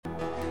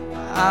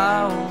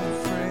I will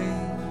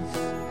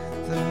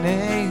praise the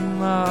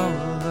name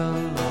of the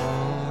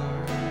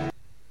Lord.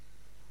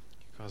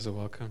 You guys are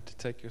welcome to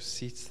take your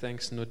seats.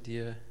 Thanks,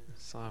 Nadia,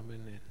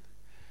 Simon, and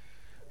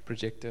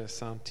projector,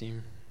 sound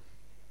team.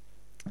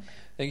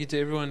 Thank you to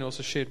everyone who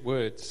also shared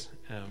words.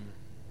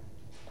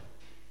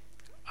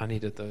 I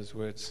needed those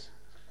words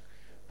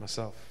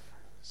myself.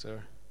 So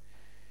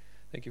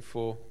thank you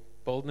for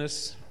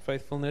boldness,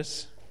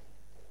 faithfulness.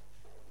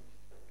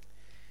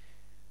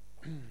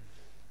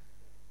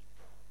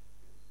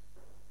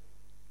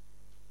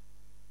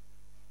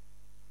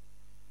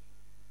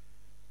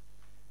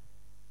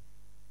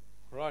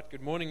 Right,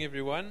 good morning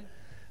everyone.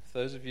 For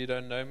those of you who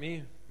don't know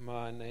me,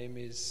 my name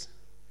is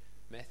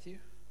Matthew.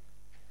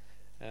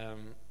 I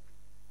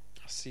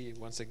see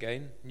once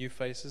again new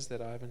faces that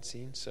I haven't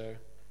seen, so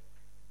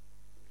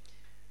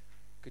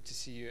good to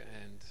see you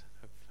and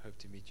hope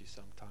to meet you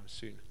sometime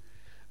soon.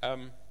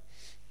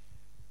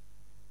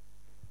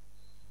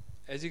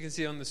 As you can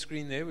see on the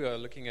screen there, we are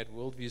looking at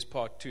Worldviews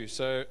Part 2.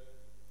 So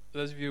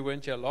those of you who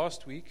weren't here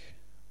last week,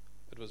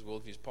 it was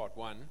Worldviews Part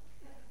 1.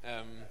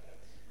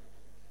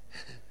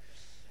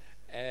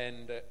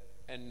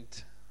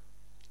 And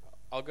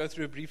I'll go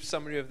through a brief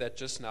summary of that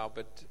just now,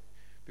 but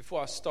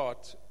before I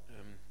start,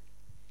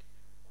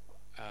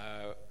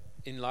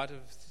 in light of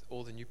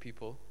all the new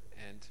people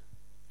and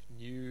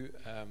new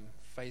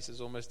faces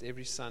almost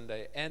every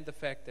Sunday, and the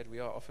fact that we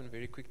are often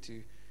very quick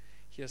to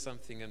hear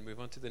something and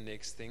move on to the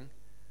next thing,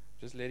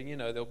 just letting you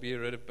know there'll be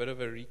a bit of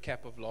a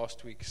recap of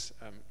last week's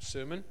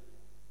sermon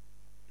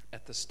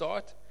at the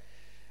start,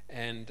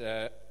 and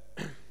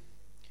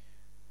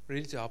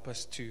really to help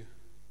us to,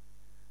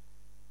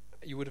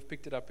 you would have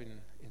picked it up in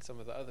some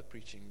of the other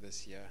preaching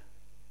this year,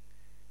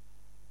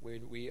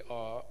 when we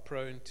are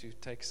prone to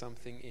take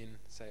something in,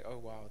 say, oh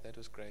wow, that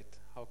was great,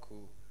 how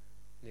cool.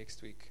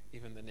 Next week,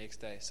 even the next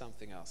day,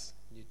 something else,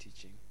 new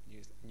teaching,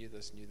 new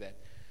this, new that.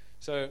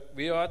 So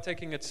we are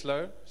taking it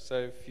slow. So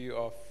if you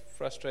are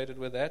frustrated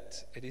with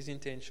that, it is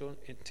intentional.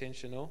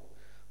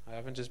 I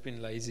haven't just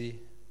been lazy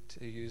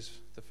to use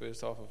the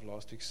first half of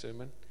last week's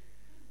sermon.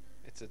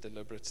 It's a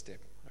deliberate step.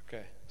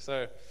 Okay,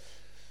 so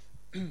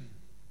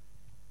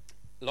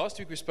last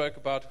week we spoke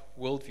about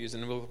worldviews,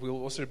 and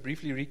we'll also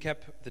briefly recap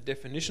the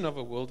definition of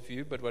a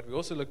worldview, but what we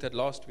also looked at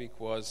last week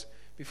was,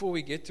 before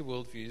we get to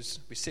worldviews,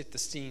 we set the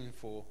scene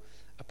for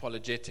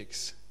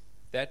apologetics.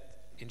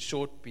 That, in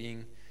short,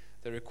 being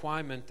the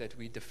requirement that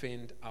we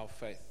defend our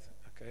faith.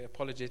 Okay,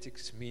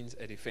 apologetics means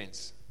a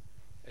defense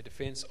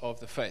of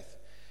the faith.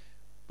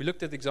 We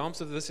looked at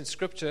examples of this in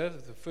Scripture,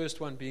 the first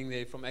one being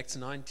there from Acts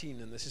 19,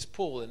 and this is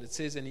Paul, and it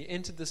says, and he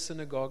entered the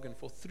synagogue and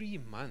for 3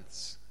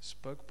 months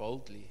spoke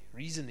boldly,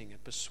 reasoning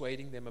and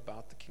persuading them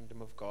about the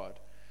kingdom of God.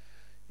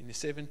 In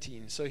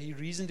 17, so he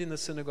reasoned in the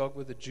synagogue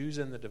with the Jews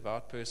and the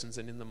devout persons,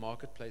 and in the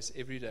marketplace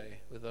every day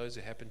with those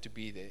who happened to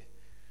be there.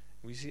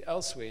 We see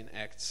elsewhere in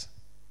Acts,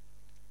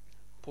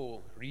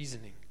 Paul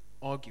reasoning,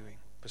 arguing,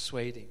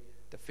 persuading,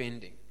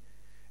 defending.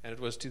 And it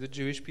was to the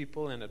Jewish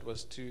people, and it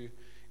was to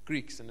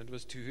Greeks, and it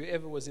was to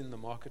whoever was in the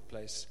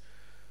marketplace.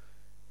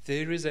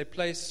 There is a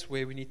place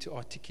where we need to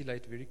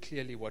articulate very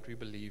clearly what we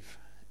believe,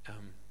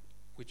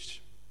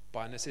 which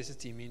by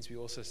necessity means we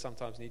also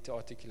sometimes need to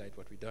articulate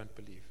what we don't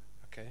believe.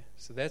 Okay,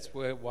 so that's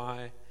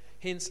why,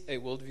 hence a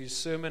worldview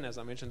sermon. As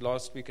I mentioned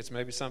last week, it's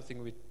maybe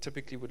something we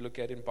typically would look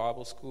at in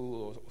Bible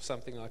school or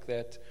something like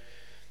that.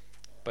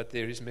 But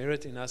there is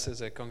merit in us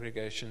as a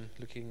congregation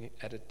looking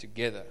at it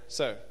together.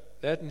 So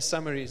that in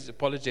summary is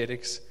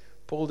apologetics.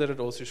 Paul did it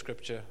all through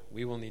Scripture.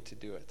 We will need to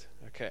do it.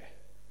 Okay,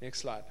 next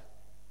slide.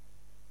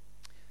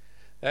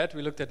 That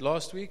we looked at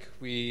last week.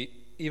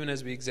 Even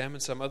as we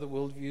examined some other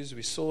worldviews,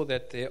 we saw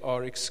that there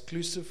are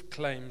exclusive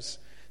claims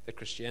that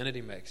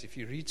Christianity makes. If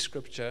you read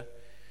Scripture,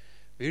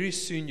 very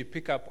soon you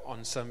pick up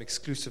on some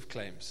exclusive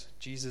claims.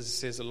 Jesus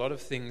says a lot of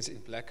things in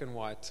black and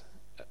white,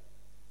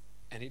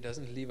 and he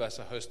doesn't leave us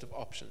a host of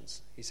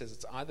options. He says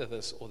it's either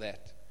this or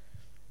that.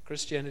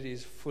 Christianity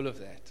is full of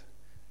that.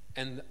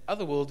 And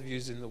other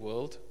worldviews in the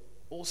world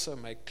also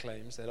make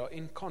claims that are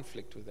in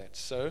conflict with that.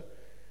 So,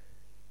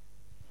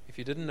 if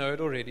you didn't know it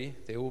already,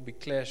 there will be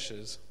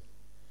clashes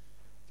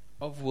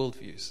of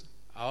worldviews.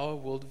 Our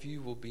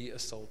worldview will be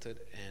assaulted,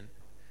 and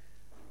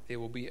there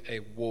will be a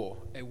war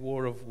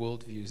of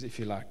worldviews, if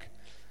you like.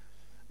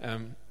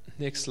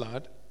 Next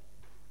slide.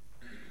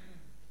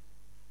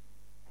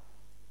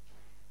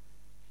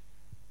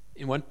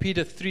 In 1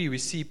 Peter 3, we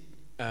see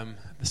the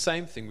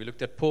same thing. We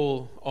looked at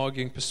Paul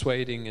arguing,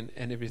 persuading,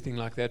 and everything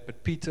like that.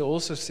 But Peter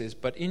also says,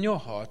 but in your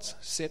hearts,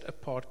 set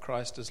apart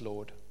Christ as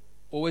Lord.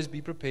 Always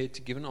be prepared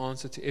to give an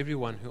answer to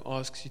everyone who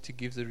asks you to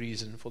give the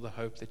reason for the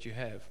hope that you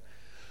have.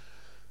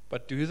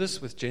 But do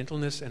this with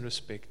gentleness and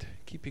respect,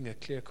 keeping a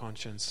clear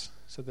conscience,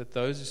 so that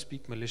those who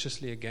speak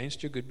maliciously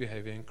against your good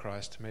behavior in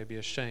Christ may be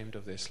ashamed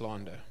of their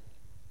slander.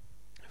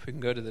 If we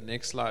can go to the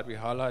next slide, we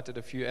highlighted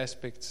a few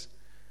aspects.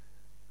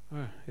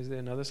 Oh, is there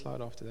another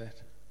slide after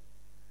that?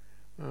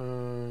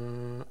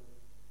 No,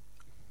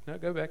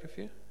 go back a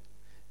few.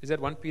 Is that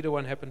 1 Peter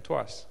 1 happened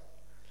twice?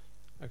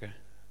 Okay.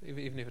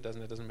 Even if it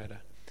doesn't matter.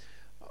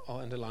 I'll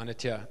underline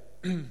it here.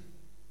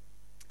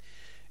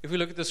 if we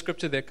look at the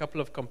scripture, there are a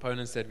couple of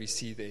components that we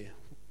see there,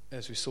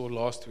 as we saw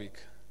last week.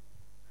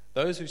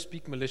 Those who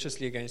speak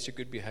maliciously against your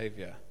good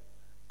behavior,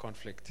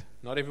 conflict.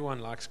 Not everyone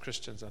likes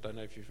Christians, I don't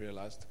know if you've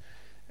realized.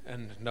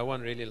 And no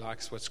one really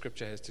likes what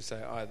scripture has to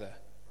say either,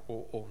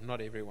 or not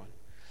everyone.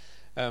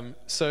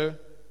 So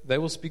they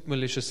will speak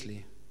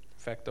maliciously,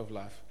 fact of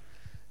life.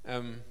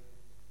 And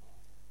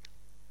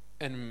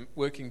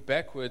working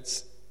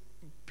backwards,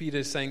 Peter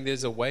is saying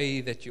there's a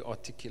way that you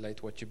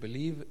articulate what you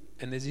believe,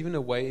 and there's even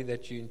a way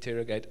that you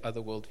interrogate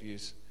other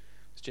worldviews.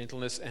 It's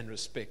gentleness and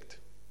respect.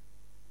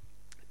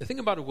 The thing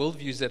about a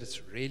worldview is that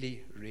it's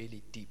really,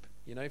 really deep.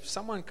 You know, if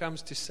someone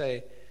comes to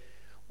say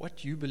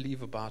what you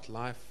believe about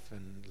life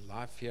and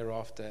life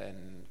hereafter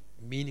and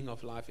meaning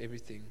of life,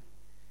 everything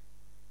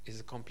is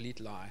a complete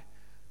lie,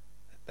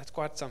 that's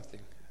quite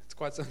something. It's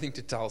quite something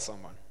to tell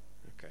someone.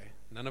 Okay,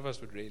 none of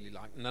us would really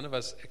like. None of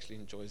us actually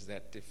enjoys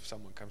that. If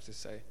someone comes to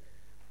say,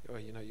 "Oh,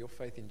 you know, your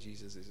faith in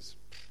Jesus it's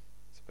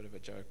a bit of a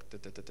joke."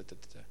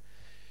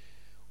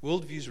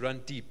 Worldviews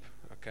run deep.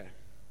 Okay,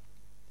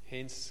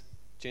 hence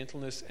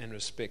gentleness and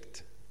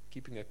respect,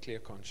 keeping a clear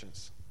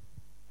conscience.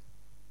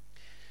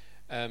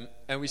 And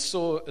we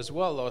saw as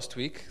well last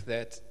week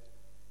that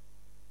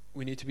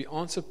we need to be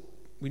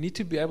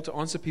able to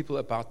answer people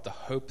about the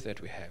hope that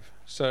we have.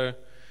 So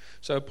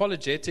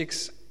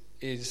apologetics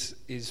is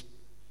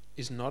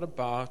not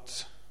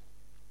about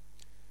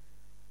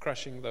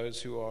crushing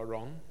those who are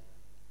wrong,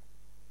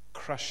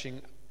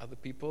 crushing other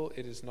people.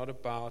 It is not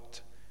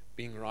about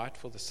being right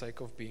for the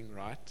sake of being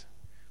right.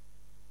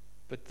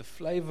 But the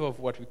flavor of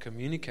what we're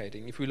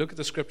communicating, if we look at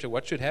the scripture,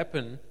 what should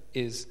happen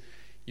is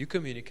you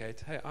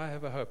communicate, "Hey, I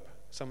have a hope."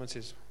 Someone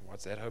says,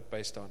 "What's that hope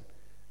based on?"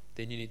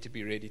 Then you need to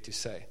be ready to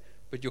say.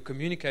 But your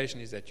communication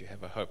is that you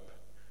have a hope,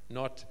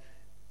 not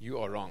you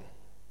are wrong.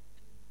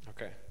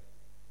 Okay.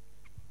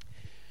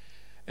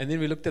 And then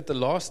we looked at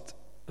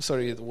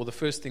the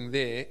first thing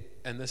there,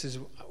 and this is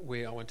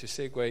where I want to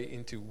segue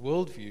into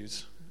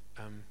worldviews,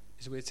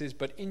 is where it says,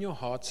 "But in your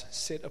hearts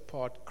set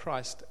apart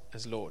Christ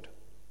as Lord."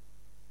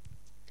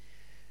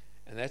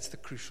 And that's the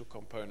crucial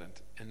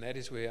component. And that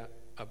is where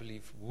I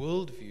believe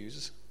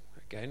worldviews,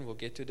 again, we'll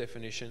get to a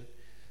definition,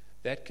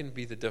 that can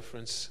be the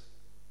difference,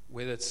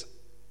 whether it's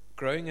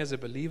growing as a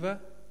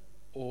believer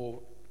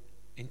or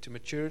into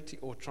maturity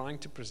or trying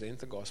to present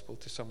the gospel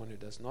to someone who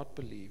does not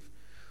believe.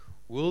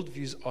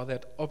 Worldviews are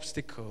that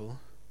obstacle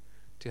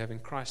to having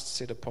Christ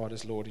set apart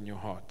as Lord in your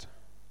heart.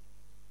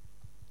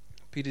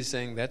 Peter's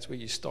saying that's where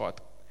you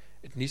start.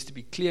 It needs to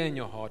be clear in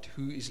your heart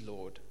who is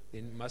Lord.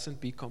 There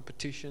mustn't be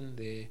competition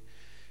there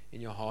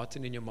in your heart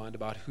and in your mind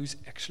about who's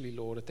actually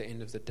Lord at the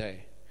end of the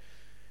day.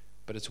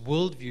 But it's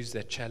worldviews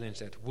that challenge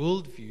that.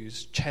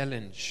 Worldviews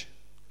challenge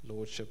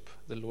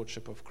the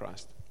lordship of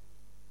Christ.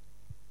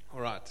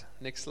 All right,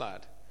 next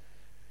slide.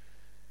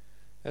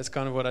 That's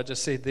kind of what I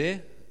just said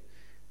there.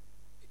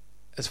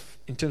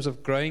 In terms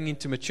of growing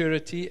into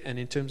maturity and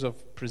in terms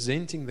of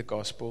presenting the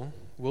gospel,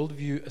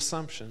 worldview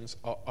assumptions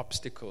are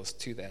obstacles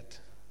to that.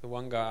 The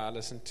one guy I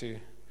listened to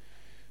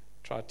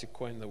tried to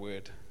coin the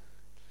word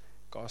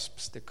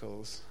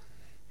gospsticles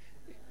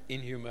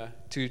in humor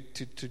to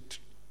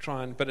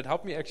try and, but it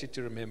helped me actually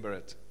to remember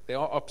it. There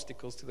are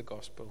obstacles to the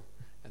gospel,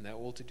 and they're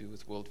all to do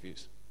with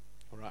worldviews.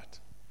 All right.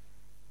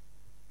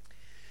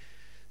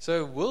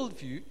 So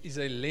worldview is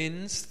a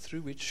lens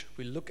through which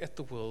we look at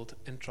the world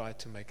and try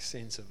to make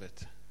sense of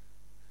it.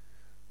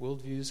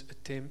 Worldviews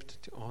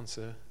attempt to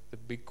answer the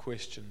big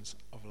questions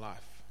of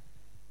life.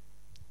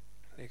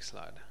 Next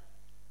slide.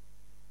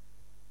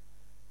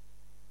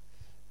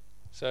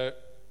 So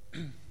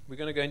we're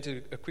going to go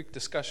into a quick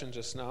discussion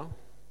just now,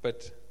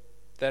 but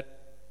that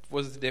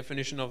was the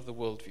definition of the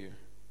worldview.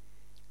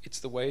 It's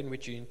the way in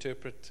which you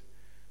interpret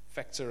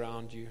facts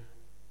around you.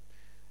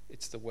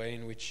 It's the way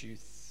in which you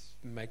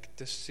make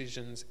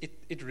decisions.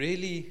 It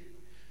really,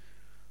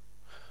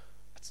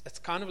 it's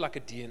kind of like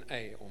a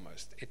DNA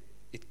almost.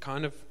 It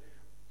kind of,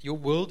 your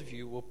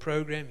worldview will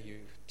program you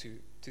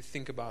to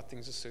think about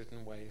things a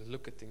certain way,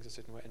 look at things a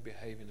certain way, and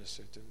behave in a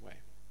certain way.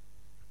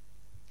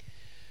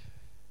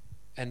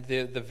 And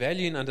the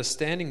value in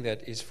understanding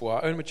that is for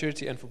our own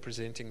maturity and for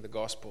presenting the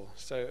gospel.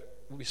 So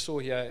we saw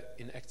here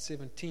in Acts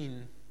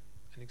 17,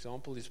 an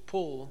example is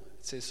Paul.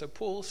 It says, "So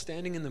Paul,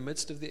 standing in the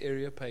midst of the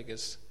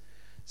Areopagus,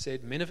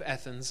 said, 'Men of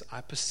Athens,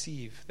 I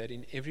perceive that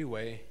in every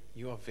way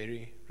you are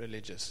very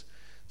religious.'"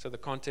 So the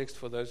context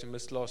for those who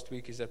missed last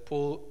week is that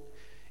Paul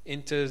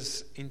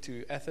enters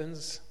into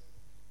Athens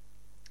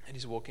and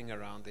he's walking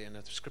around there, and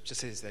the scripture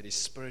says that his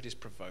spirit is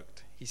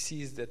provoked. He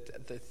sees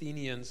that the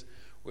Athenians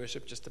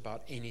worship just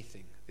about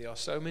anything. There are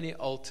so many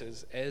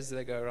altars as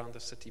they go around the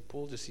city.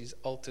 Paul just sees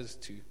altars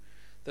to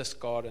this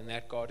god and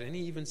that god, and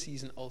he even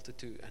sees an altar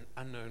to an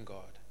unknown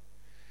god.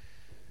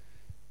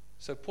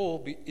 So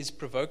Paul is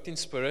provoked in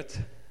spirit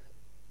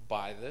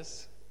by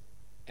this,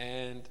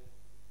 and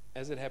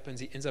as it happens,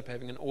 he ends up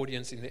having an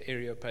audience in the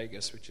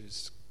Areopagus, which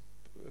is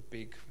a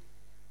big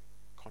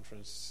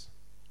conference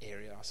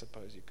area, I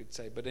suppose you could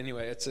say. But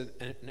anyway, it's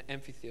an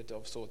amphitheater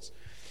of sorts.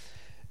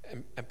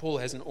 And Paul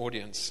has an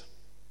audience.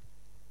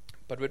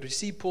 But what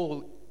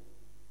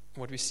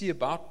we see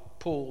about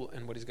Paul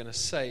and what he's going to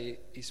say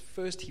is,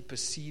 first he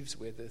perceives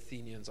where the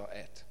Athenians are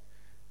at.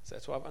 So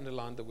that's why I've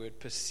underlined the word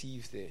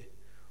perceive there.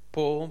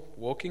 Paul,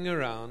 walking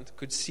around,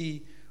 could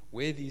see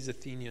where these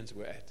Athenians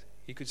were at.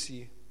 He could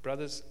see,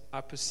 brothers,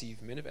 I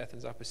perceive, men of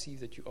Athens, I perceive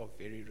that you are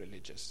very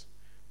religious.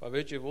 By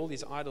virtue of all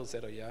these idols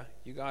that are here,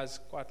 you guys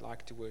quite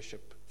like to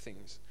worship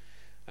things.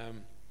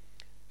 And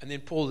then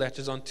Paul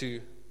latches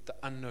onto the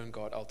unknown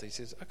God altar. He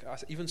says, okay, I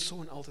even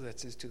saw an altar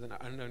that says to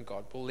the unknown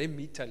God. Paul, let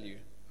me tell you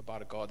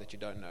about a God that you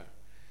don't know.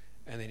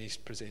 And then he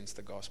presents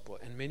the gospel.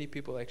 And many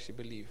people actually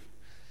believe.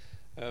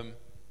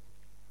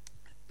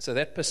 So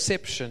that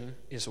perception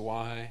is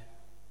why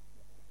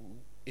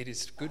it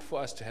is good for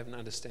us to have an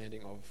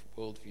understanding of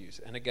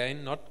worldviews. And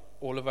again, not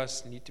all of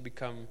us need to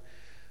become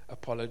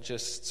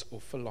apologists or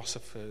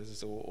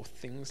philosophers or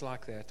things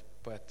like that,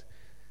 but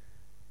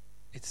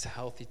it's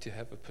healthy to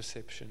have a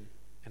perception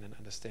and an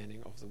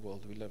understanding of the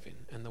world we live in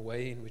and the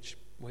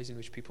ways in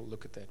which people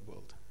look at that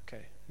world.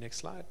 Okay, next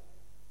slide.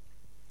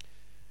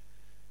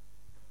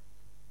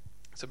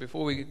 So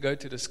before we go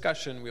to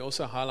discussion, we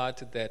also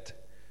highlighted that,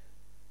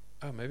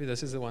 maybe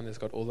this is the one that's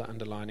got all the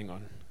underlining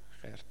on.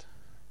 Gert.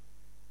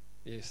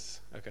 Yes,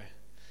 okay.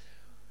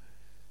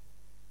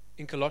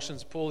 In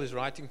Colossians, Paul is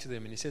writing to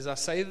them and he says, I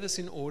say this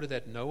in order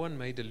that no one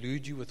may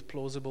delude you with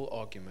plausible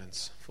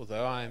arguments. For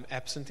though I am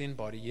absent in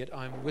body, yet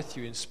I am with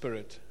you in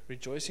spirit,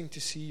 rejoicing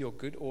to see your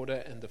good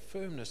order and the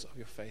firmness of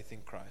your faith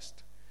in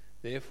Christ.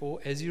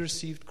 Therefore, as you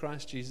received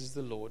Christ Jesus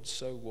the Lord,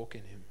 so walk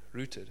in him,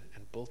 rooted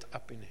and built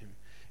up in him,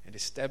 and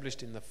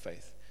established in the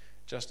faith,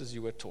 just as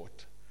you were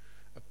taught,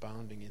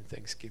 abounding in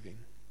thanksgiving.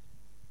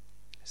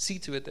 See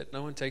to it that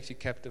no one takes you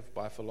captive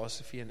by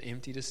philosophy and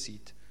empty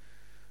deceit,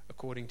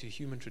 according to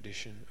human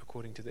tradition,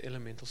 according to the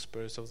elemental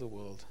spirits of the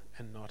world,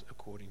 and not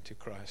according to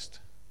Christ.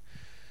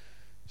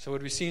 So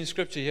what we see in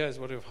Scripture here is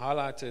what we've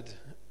highlighted,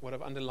 what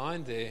I've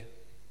underlined there.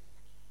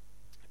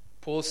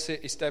 Paul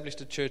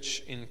established a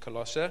church in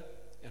Colossae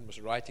and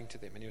was writing to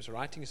them, and he was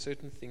writing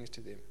certain things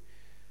to them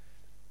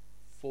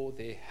for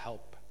their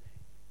help.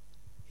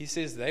 He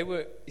says they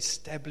were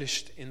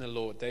established in the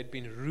Lord. They'd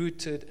been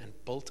rooted and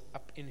built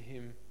up in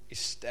him,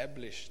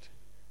 established,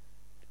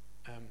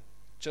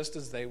 just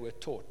as they were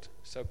taught.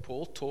 So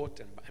Paul taught,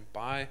 and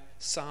by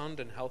sound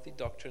and healthy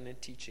doctrine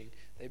and teaching,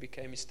 they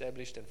became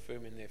established and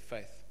firm in their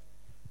faith.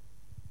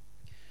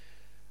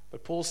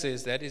 But Paul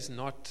says that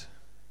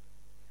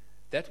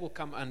will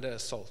come under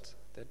assault.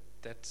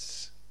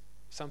 That's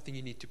something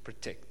you need to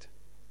protect.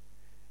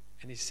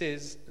 And he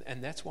says,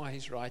 and that's why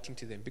he's writing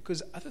to them,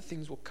 because other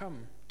things will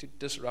come to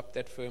disrupt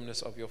that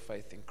firmness of your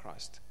faith in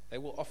Christ. They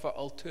will offer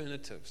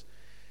alternatives.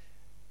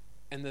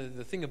 And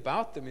the thing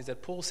about them is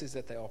that Paul says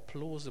that they are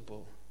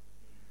plausible.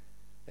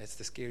 That's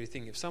the scary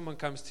thing. If someone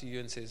comes to you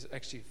and says,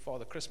 actually,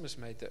 Father Christmas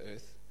made the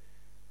earth,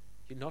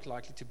 you're not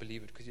likely to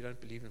believe it because you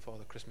don't believe in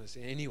Father Christmas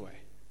anyway.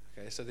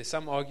 Okay, so there's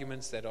some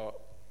arguments that are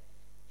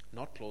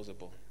not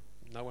plausible.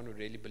 No one would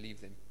really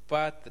believe them.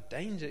 But the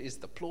danger is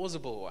the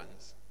plausible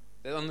ones.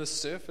 That on the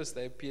surface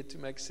they appear to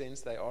make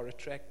sense, they are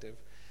attractive,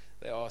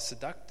 they are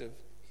seductive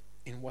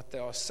in what they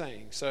are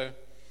saying. So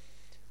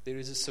there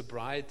is a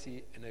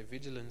sobriety and a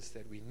vigilance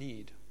that we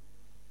need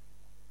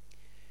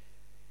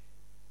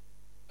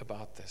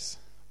about this.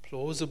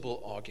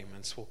 Plausible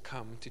arguments will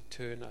come to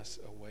turn us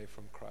away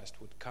from Christ,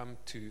 would come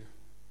to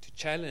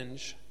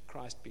challenge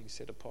Christ being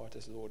set apart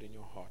as Lord in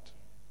your heart.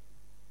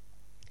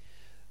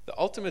 The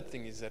ultimate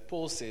thing is that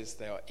Paul says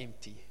they are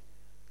empty.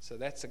 So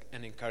that's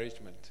an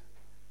encouragement.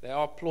 They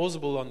are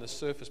plausible on the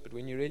surface, but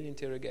when you really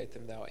interrogate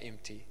them, they are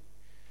empty.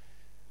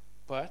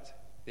 But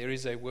there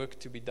is a work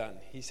to be done.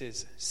 He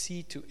says,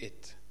 see to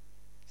it.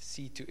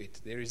 See to it.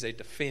 There is a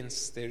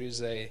defense. There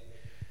is a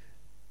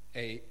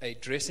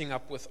dressing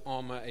up with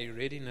armor, a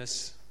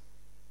readiness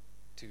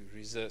to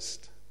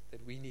resist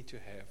that we need to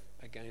have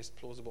against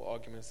plausible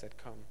arguments that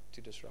come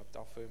to disrupt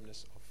our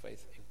firmness of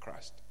faith in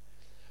Christ.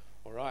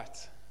 All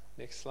right,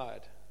 next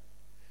slide.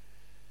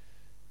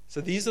 So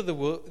these are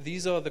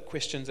the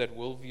questions that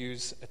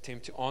worldviews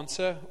attempt to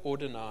answer or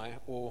deny,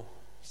 or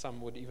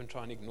some would even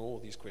try and ignore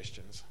these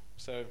questions.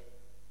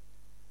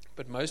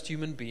 But most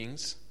human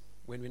beings,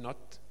 when we're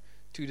not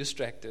too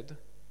distracted,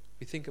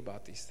 we think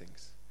about these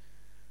things.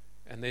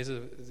 And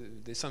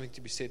there's something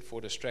to be said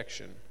for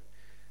distraction.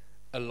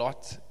 A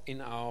lot in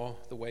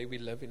the way we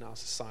live in our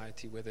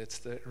society, whether it's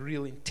the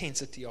real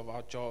intensity of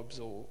our jobs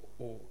or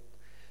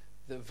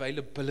the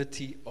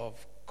availability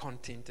of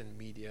content and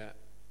media,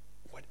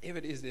 whatever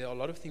it is, there are a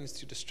lot of things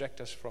to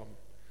distract us from.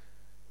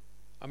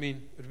 I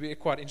mean, it would be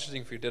quite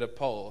interesting if we did a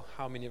poll,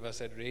 how many of us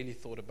had really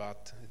thought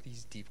about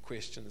these deep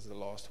questions the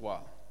last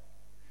while.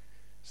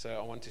 So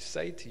I want to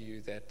say to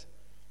you that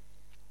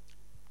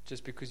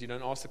just because you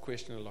don't ask the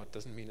question a lot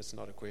doesn't mean it's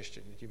not a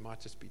question. You might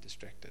just be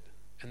distracted.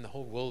 And the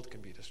whole world can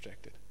be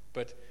distracted.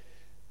 But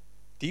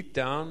deep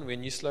down,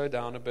 when you slow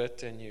down a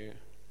bit and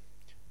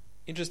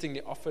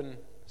interestingly, often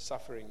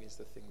suffering is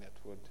the thing that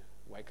would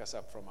wake us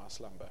up from our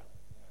slumber.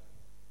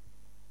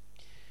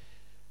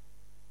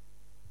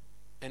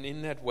 And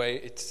in that way,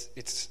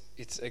 it's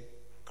a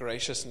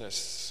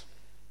graciousness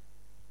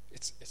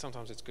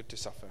sometimes it's good to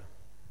suffer.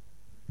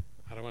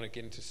 I don't want to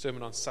get into a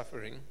sermon on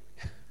suffering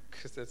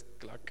because that's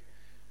like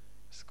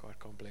it's quite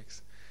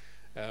complex.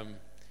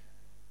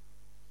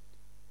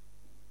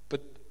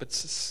 But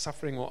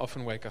suffering will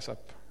often wake us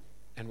up,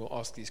 and we'll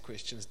ask these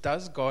questions.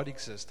 Does God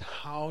exist?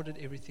 How did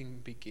everything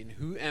begin?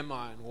 Who am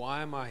I, and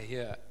why am I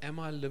here? Am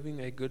I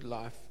living a good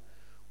life?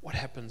 What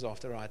happens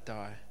after I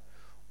die?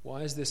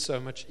 Why is there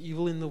so much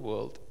evil in the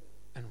world,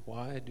 and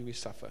why do we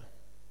suffer?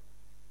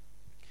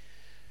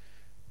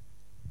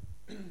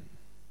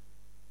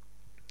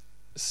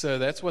 So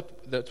that's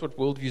what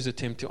worldviews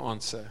attempt to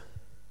answer,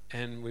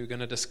 and we're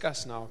going to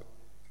discuss now.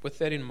 With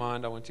that in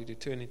mind, I want you to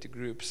turn into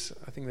groups.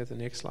 I think that the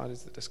next slide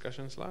is the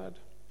discussion slide.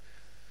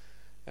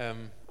 I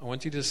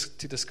want you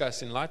to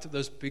discuss, in light of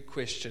those big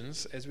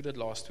questions, as we did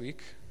last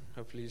week.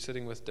 Hopefully you're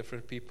sitting with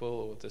different people,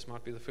 or this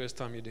might be the first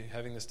time you're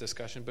having this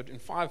discussion, but in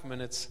 5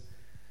 minutes,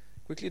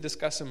 quickly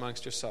discuss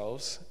amongst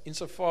yourselves,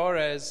 insofar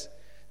as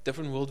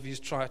different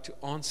worldviews try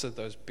to answer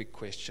those big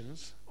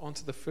questions.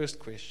 Answer the first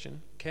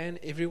question: can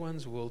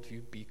everyone's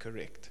worldview be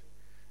correct?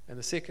 And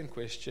the second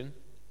question: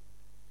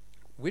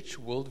 which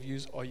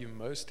worldviews are you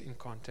most in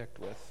contact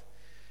with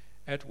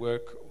at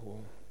work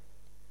or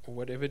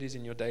whatever it is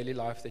in your daily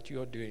life that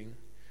you are doing?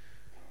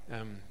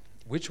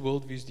 Which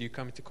worldviews do you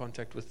come into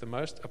contact with the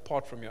most,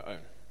 apart from your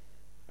own?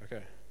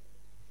 Okay.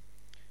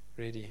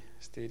 Ready,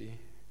 steady,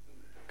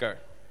 go.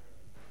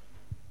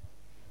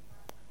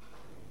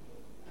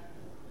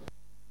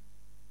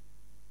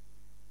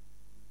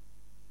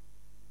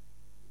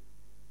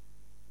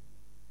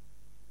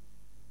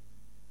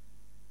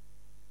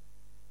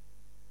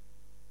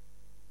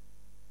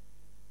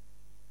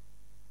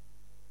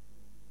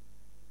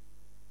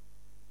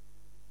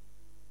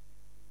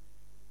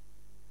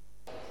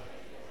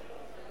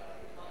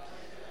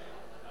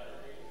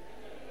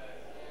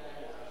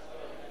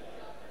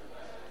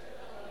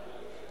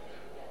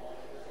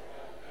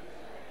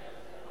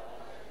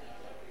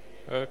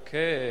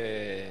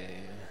 Okay.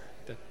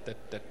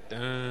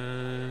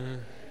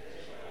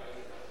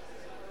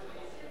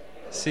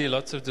 See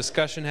lots of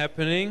discussion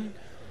happening.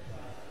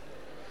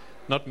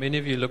 Not many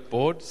of you look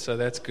bored, so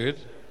that's good.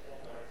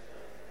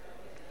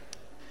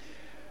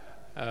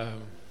 It's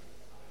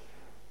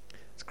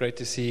great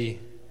to see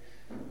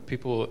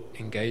people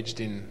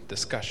engaged in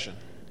discussion.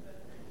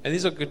 And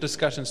these are good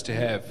discussions to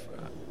have.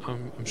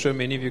 I'm sure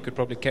many of you could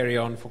probably carry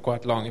on for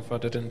quite long if I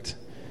didn't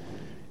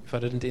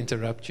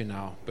interrupt you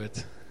now,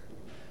 but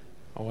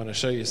I want to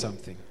show you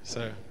something.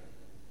 So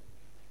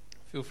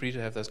feel free to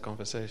have those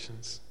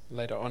conversations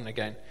later on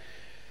again.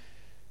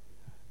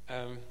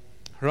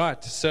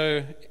 Right,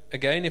 so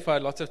again, if I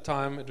had lots of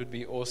time, it would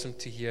be awesome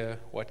to hear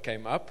what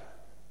came up,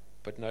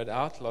 but no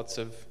doubt lots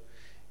of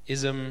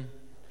ism,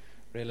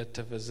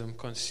 relativism,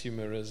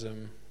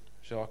 consumerism.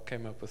 Jacques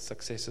came up with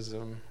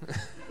successism.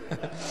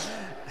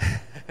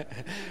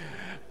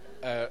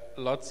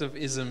 Lots of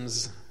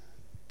isms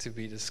to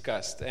be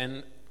discussed.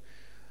 And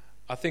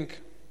I think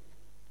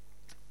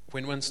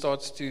when one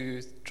starts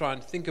to try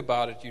and think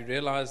about it, you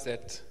realize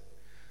that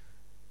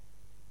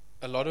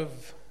a lot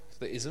of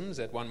the isms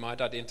that one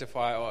might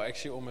identify are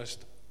actually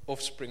almost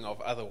offspring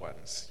of other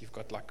ones. You've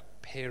got like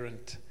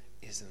parent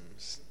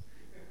isms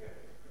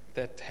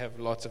that have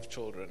lots of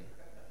children,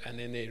 and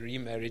then their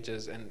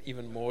remarriages and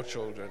even more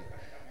children.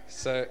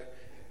 So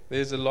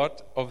there's a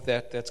lot of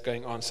that's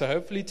going on. So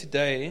hopefully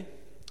today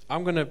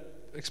I'm going to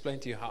explain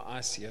to you how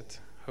I see it.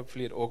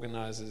 Hopefully it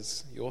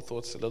organizes your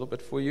thoughts a little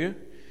bit for you.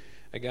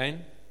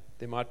 Again,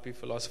 there might be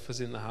philosophers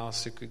in the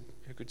house who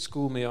could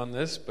school me on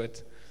this,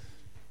 but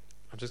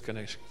I'm just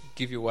going to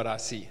give you what I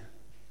see.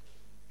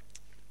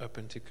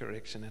 Open to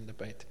correction and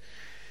debate.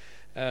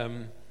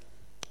 All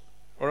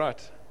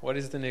right, what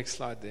is the next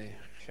slide there,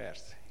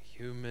 Gert?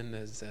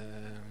 Humanism.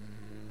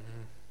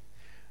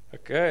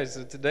 Okay,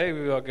 so today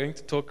we are going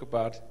to talk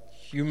about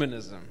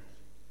humanism.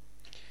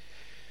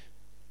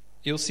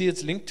 You'll see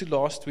it's linked to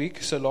last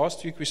week. So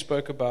last week we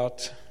spoke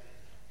about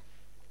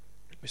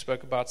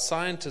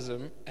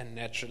scientism and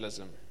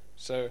naturalism.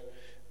 So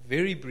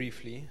very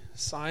briefly,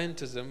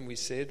 scientism we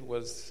said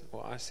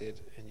I said,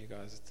 and you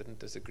guys didn't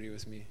disagree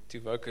with me too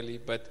vocally,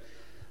 but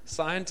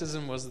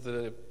scientism was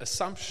the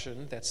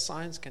assumption that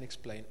science can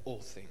explain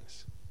all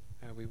things.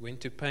 We went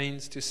to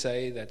pains to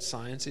say that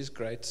science is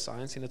great,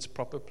 science in its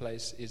proper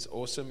place is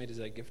awesome, it is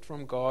a gift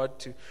from God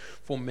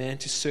for man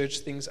to search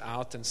things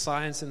out, and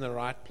science in the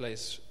right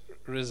place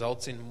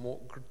results in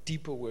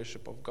deeper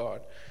worship of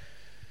God.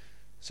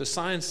 So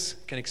science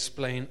can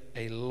explain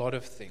a lot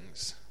of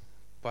things,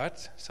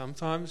 but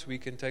sometimes we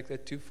can take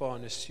that too far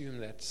and assume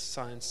that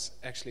science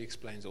actually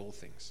explains all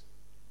things.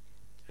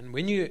 And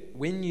when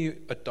you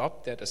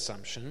adopt that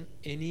assumption,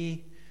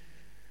 anything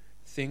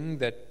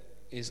that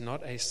is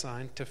not a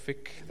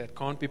scientific, that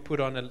can't be put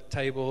on a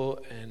table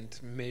and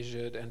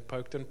measured and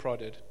poked and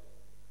prodded,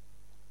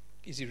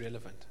 is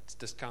irrelevant. It's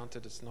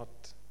discounted. It's not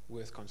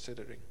worth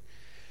considering.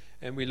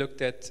 And we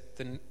looked at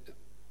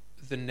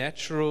the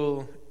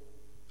natural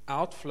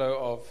outflow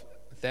of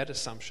that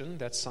assumption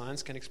that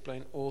science can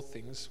explain all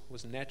things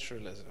was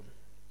naturalism,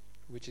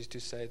 which is to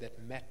say that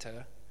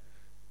matter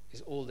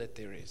is all that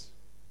there is.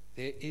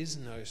 There is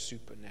no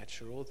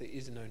supernatural. There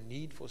is no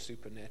need for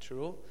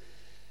supernatural.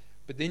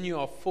 But then you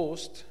are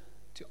forced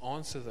to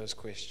answer those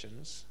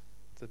questions,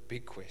 the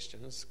big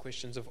questions,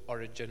 questions of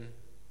origin,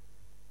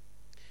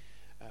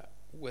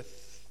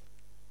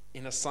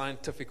 in a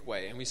scientific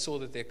way. And we saw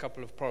that there are a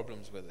couple of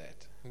problems with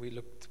that. We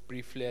looked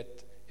briefly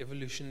at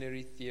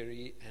evolutionary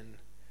theory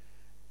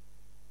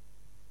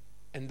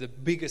and the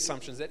big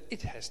assumptions that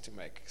it has to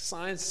make.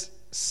 Science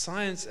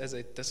as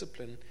a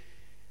discipline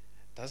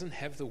doesn't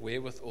have the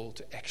wherewithal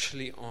to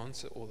actually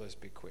answer all those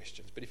big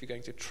questions. But if you're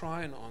going to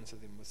try and answer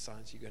them with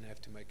science, you're going to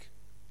have to make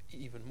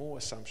even more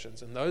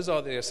assumptions. And those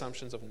are the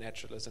assumptions of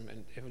naturalism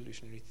and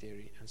evolutionary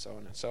theory and so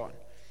on and so on.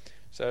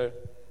 So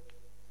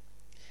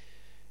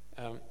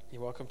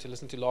you're welcome to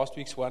listen to last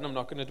week's one. I'm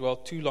not going to dwell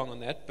too long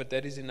on that, but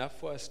that is enough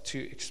for us to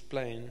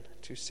explain,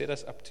 to set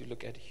us up to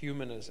look at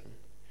humanism.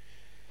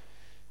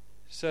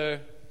 So,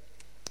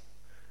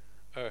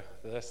 I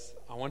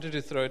wanted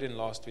to throw it in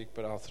last week,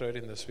 but I'll throw it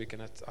in this week,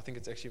 and I think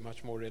it's actually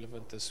much more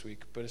relevant this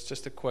week. But it's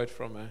just a quote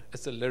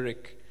it's a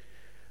lyric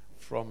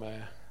from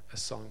a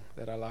song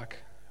that I like.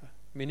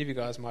 Many of you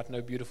guys might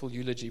know Beautiful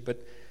Eulogy,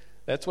 but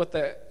that's what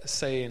they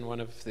say in one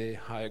of their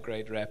higher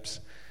grade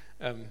raps.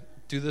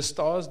 Do the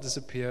stars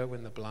disappear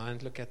when the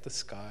blind look at the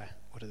sky,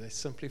 or do they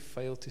simply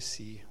fail to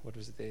see what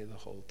was there the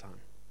whole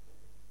time?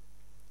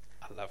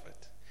 I love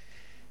it.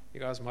 You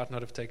guys might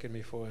not have taken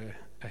me for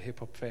a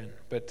hip-hop fan,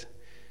 but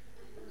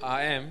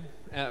I am,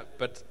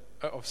 but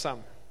of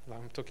some.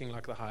 I'm talking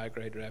like the higher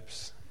grade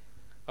raps.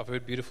 I've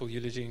heard Beautiful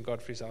Eulogy in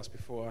Godfrey's house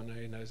before. I know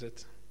he knows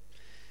it.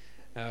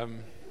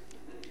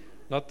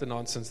 Not the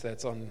nonsense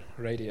that's on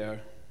radio.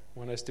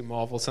 One has to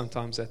marvel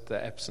sometimes at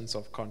the absence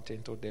of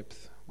content or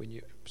depth when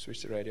you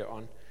switch the radio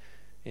on.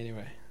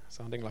 Anyway,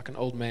 sounding like an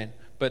old man.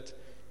 But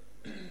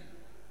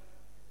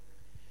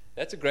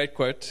that's a great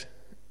quote.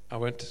 I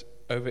won't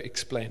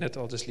over-explain it.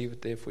 I'll just leave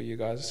it there for you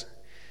guys.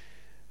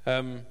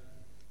 But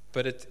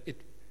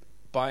it,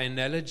 by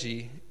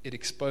analogy, it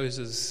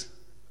exposes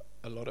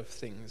a lot of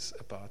things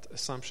about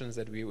assumptions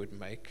that we would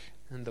make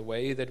and the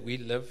way that we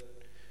live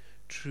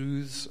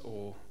truths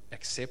or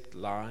accept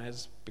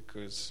lies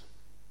because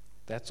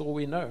that's all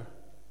we know.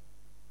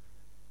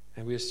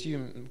 And we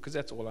assume, because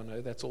that's all I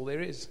know, that's all there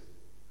is.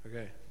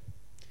 Okay.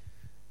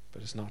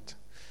 But it's not.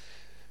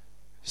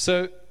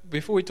 So,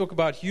 before we talk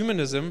about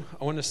humanism,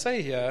 I want to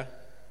say here,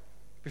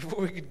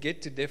 before we could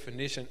get to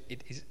definition,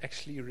 it is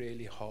actually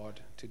really hard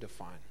to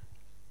define.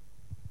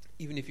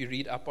 Even if you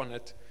read up on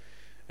it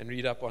and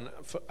read up on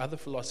other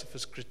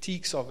philosophers'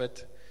 critiques of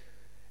it,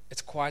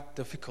 it's quite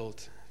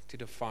difficult to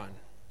define.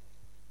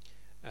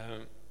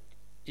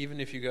 Even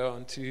if you go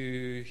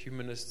onto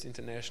Humanist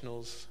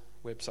International's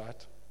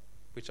website,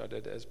 which I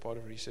did as part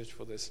of research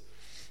for this,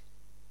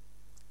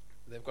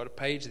 they've got a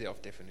page there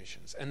of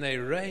definitions, and they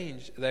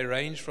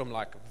range from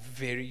like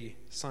very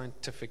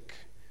scientific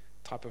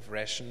type of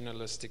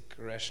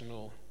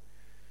rational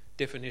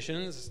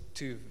definitions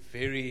to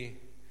very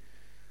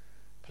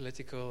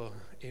political,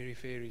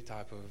 airy-fairy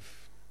type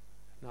of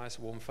nice,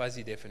 warm,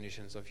 fuzzy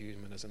definitions of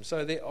humanism.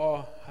 So there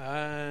are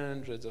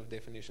hundreds of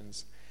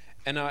definitions.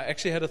 And I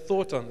actually had a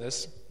thought on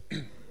this.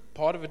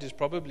 Part of it is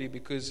probably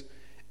because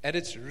at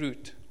its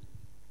root,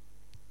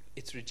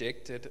 it's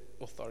rejected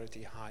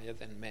authority higher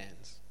than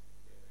man's.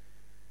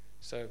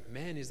 So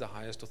man is the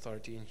highest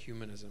authority in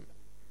humanism.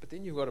 But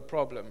then you've got a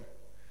problem.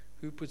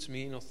 Who puts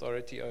me in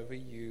authority over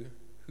you?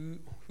 Who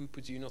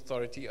puts you in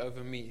authority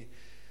over me?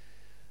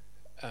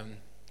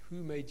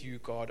 Who made you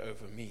God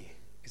over me?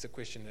 Is a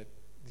question that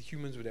the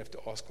humans would have to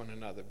ask one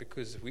another,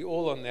 because we're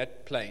all on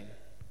that plane.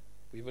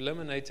 We've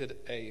eliminated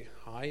a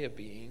higher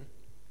being.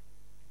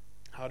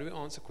 How do we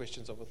answer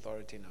questions of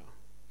authority now?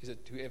 Is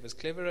it whoever's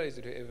cleverer? Is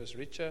it whoever's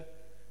richer?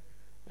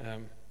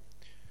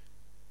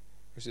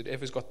 Is it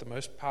whoever's got the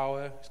most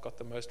power? Who's got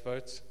the most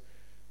votes?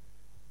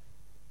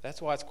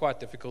 That's why it's quite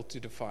difficult to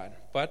define.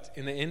 But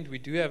in the end, we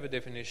do have a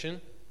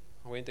definition.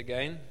 I went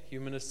again,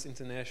 Humanists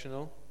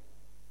International.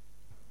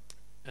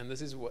 And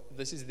this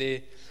is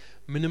their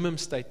minimum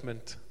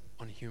statement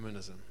on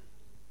humanism.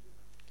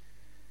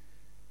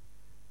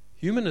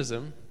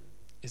 Humanism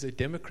is a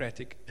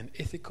democratic and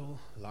ethical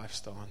life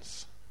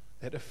stance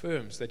that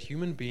affirms that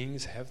human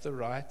beings have the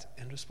right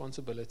and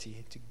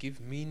responsibility to give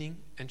meaning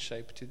and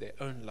shape to their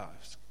own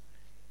lives.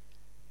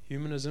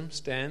 Humanism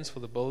stands for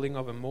the building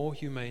of a more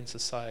humane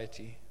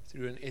society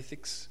through an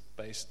ethics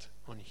based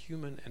on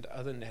human and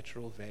other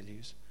natural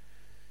values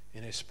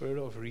in a spirit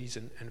of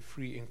reason and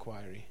free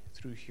inquiry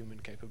through human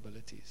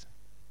capabilities.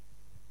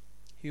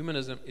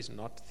 Humanism is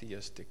not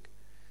theistic,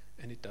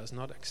 and it does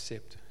not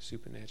accept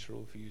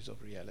supernatural views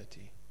of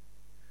reality.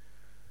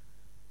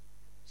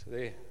 So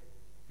there,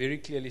 very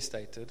clearly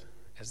stated,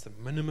 as the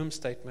minimum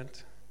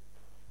statement,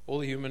 all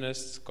the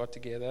humanists got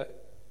together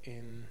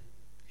in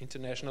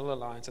International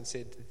Alliance and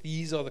said,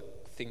 these are the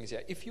things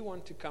here. If you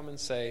want to come and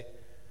say,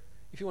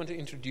 if you want to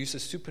introduce a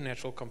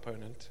supernatural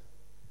component,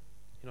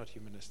 you're not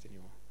humanist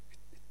anymore.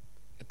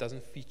 It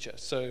doesn't feature.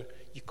 So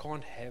you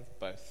can't have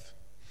both.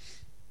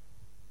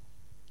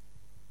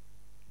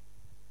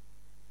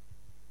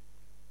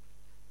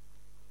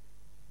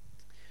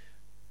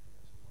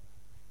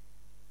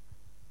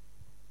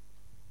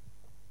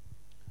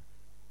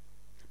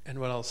 And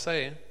what I'll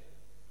say,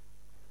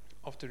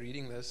 after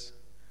reading this,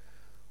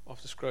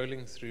 after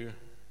scrolling through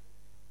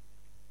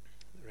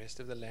the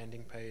rest of the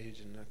landing page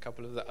and a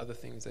couple of the other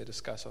things they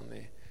discuss on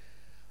there,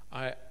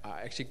 I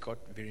actually got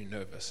very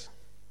nervous.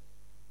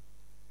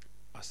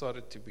 I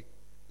started to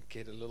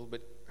get a little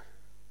bit,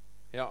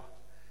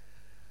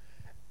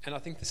 And I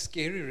think the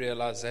scary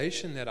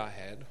realization that I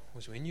had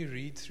was when you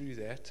read through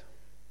that,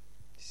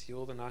 you see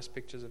all the nice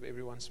pictures of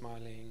everyone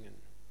smiling and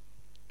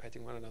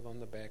patting one another on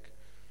the back.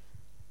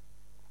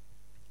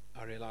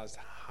 I realized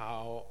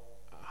how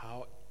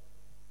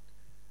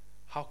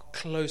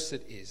close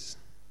it is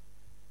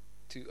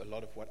to a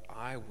lot of what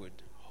I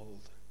would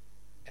hold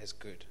as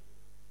good,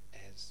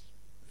 as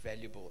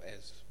valuable,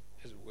 as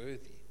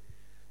worthy.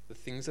 The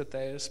things that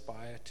they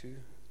aspire to,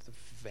 the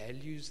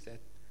values that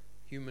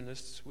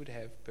humanists would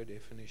have per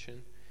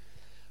definition.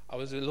 I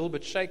was a little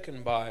bit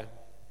shaken by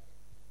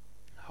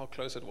how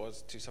close it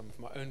was to some of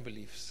my own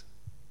beliefs.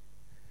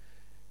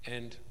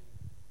 And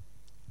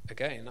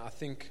again, I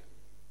think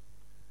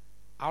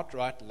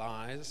outright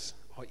lies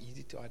are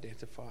easy to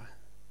identify.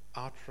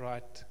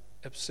 Outright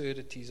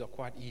absurdities are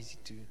quite easy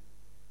to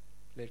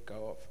let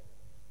go of.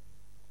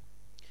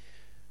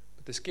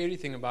 But the scary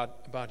thing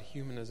about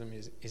humanism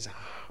is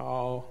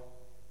how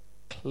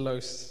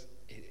close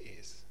it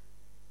is.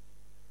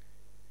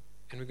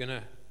 And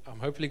I'm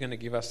hopefully going to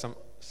give us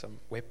some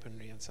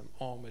weaponry and some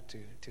armor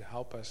to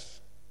help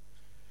us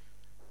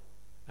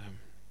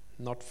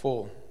not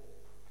fall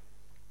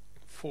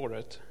for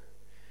it.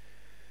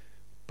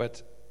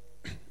 But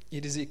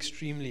it is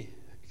extremely,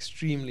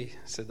 extremely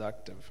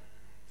seductive.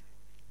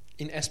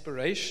 In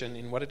aspiration,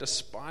 in what it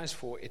aspires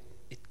for, it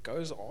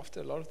goes after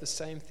a lot of the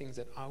same things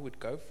that I would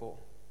go for.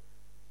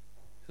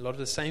 A lot of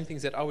the same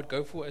things that I would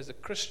go for as a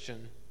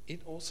Christian,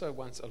 it also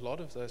wants a lot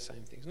of those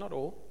same things. Not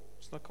all,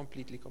 it's not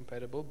completely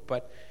compatible,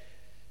 but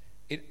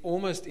it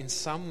almost in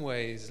some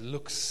ways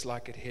looks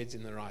like it heads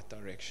in the right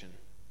direction.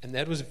 And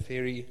that was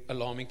very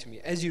alarming to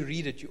me. As you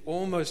read it, you're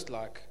almost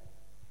like,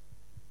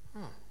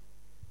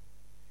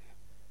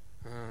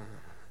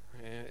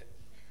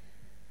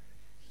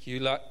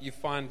 you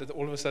find that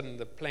all of a sudden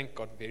the plank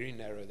got very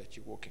narrow that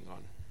you're walking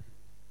on.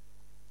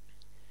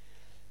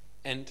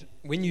 And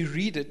when you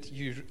read it,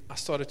 I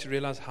started to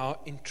realize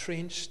how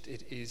entrenched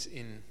it is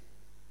in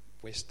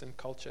Western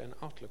culture and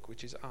outlook,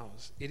 which is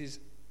ours. It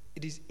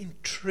is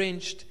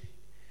entrenched.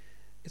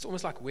 It's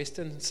almost like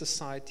Western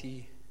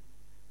society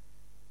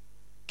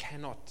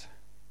cannot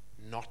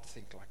not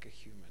think like a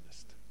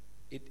humanist.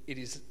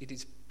 It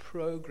is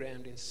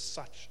programmed in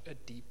such a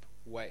deep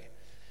way.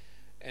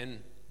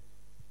 And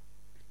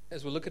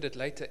as we'll look at it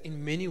later,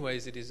 in many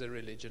ways it is a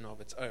religion of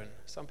its own.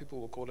 Some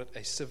people will call it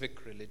a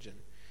civic religion.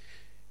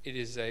 It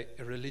is a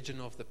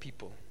religion of the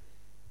people.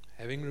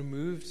 Having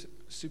removed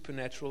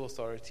supernatural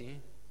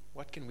authority,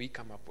 what can we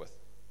come up with?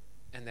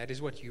 And that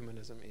is what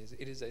humanism is.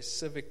 It is a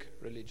civic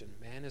religion.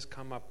 Man has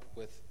come up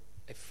with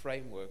a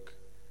framework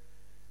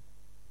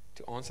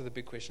to answer the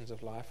big questions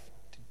of life,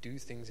 to do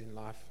things in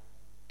life,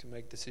 to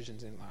make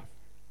decisions in life.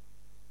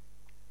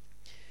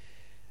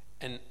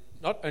 And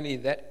not only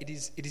that, it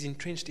is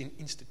entrenched in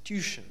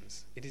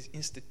institutions. It is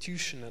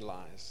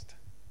institutionalized.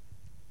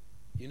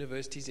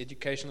 Universities,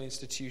 educational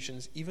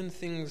institutions, even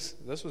things,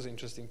 this was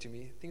interesting to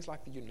me, things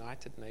like the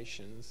United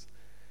Nations.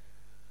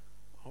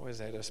 I always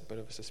had a bit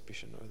of a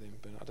suspicion of them,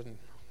 but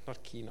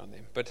not keen on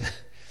them. But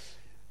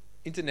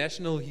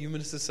International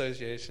Humanist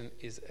Association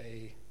is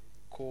a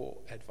core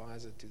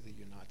advisor to the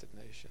United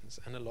Nations.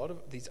 And a lot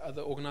of these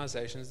other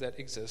organizations that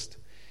exist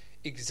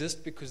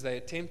because they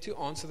attempt to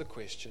answer the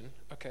question,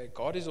 okay,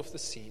 God is off the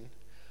scene.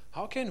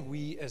 How can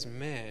we as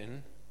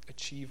man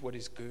achieve what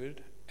is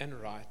good and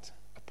right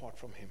apart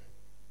from him?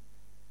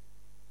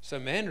 So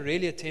man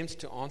really attempts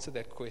to answer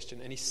that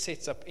question, and he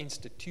sets up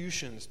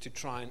institutions to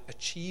try and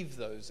achieve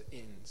those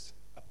ends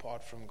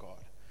apart from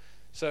God.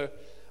 So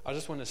I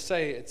just want to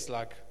say, it's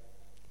like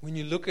when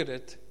you look at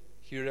it,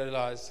 you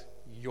realize,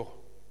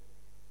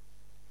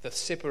 the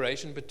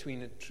separation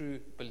between a true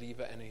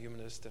believer and a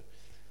humanist,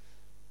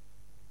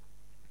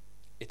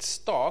 it's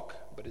stark,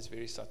 but it's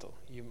very subtle.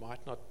 You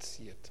might not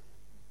see it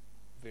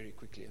very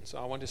quickly. And so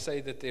I want to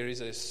say that there is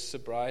a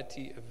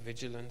sobriety, a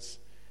vigilance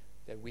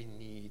that we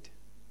need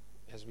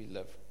as we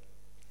live.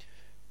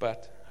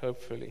 But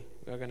hopefully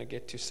we're going to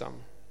get to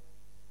some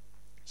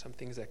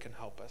things that can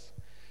help us.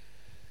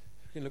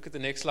 You can look at the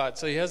next slide.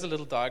 So here's a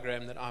little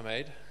diagram that I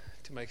made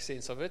to make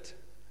sense of it.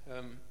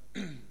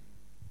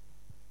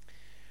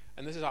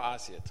 And this is how I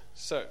see it.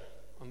 So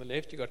on the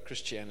left, you've got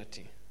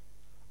Christianity.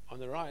 On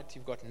the right,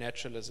 you've got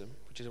naturalism,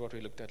 which is what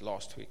we looked at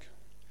last week.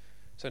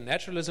 So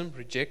naturalism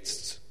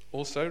rejects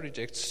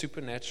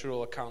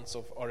supernatural accounts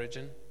of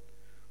origin,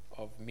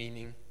 of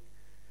meaning.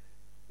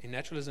 In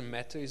naturalism,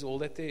 matter is all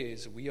that there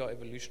is. We are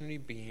evolutionary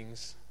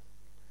beings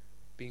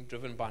being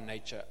driven by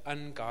nature,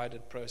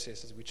 unguided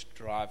processes which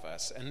drive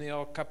us. And there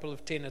are a couple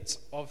of tenets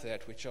of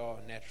that, which are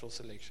natural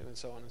selection and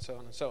so on and so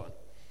on and so on.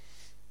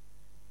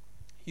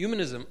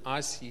 Humanism,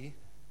 I see,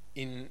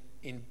 in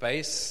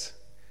base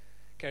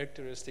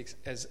characteristics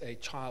as a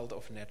child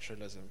of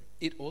naturalism.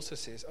 It also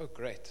says, oh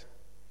great,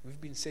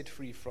 We've been set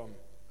free from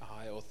a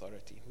higher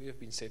authority. We have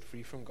been set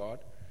free from God.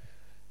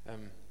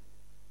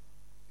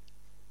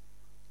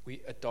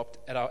 We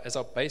adopt as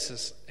our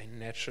basis a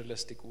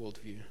naturalistic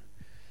worldview.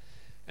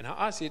 And how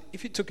I see it,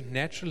 if you took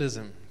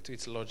naturalism to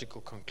its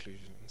logical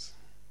conclusions,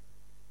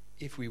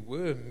 if we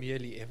were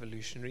merely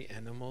evolutionary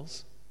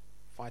animals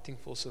fighting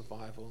for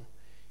survival,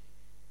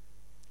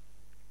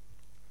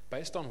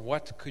 based on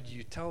what could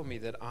you tell me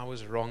that I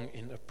was wrong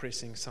in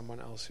oppressing someone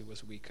else who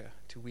was weaker,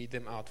 to weed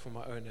them out for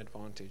my own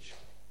advantage?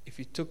 If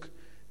you took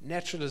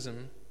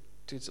naturalism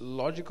to its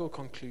logical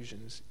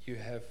conclusions, you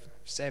have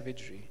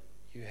savagery,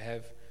 you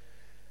have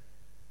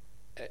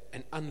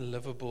an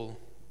unlivable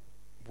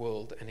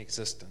world and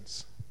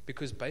existence.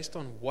 Because based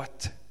on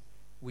what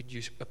would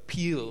you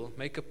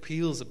make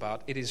appeals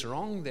about? It is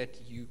wrong that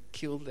you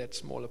killed that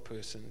smaller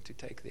person to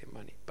take their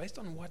money. Based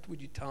on what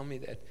would you tell me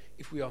that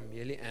if we are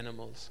merely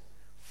animals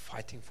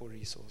fighting for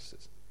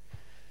resources?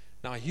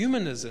 Now,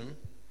 humanism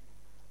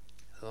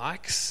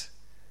likes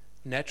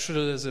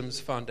naturalism's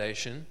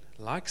foundation,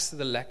 likes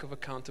the lack of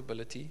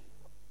accountability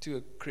to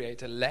a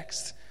creator,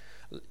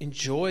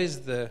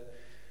 enjoys the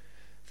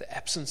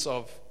absence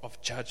of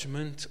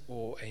judgment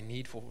or a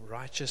need for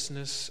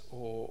righteousness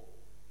or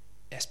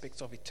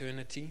aspects of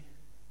eternity,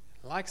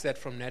 likes that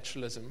from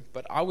naturalism.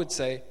 But I would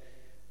say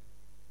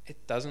it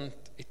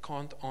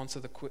can't answer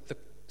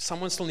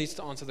someone still needs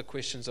to answer the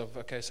questions of,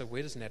 okay, so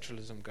where does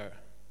naturalism go?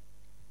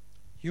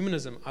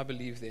 Humanism, I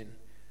believe then,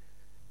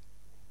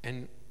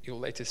 and you'll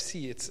later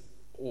see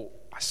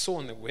I saw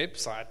on the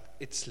website,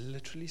 it's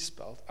literally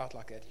spelled out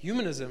like that.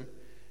 Humanism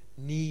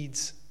you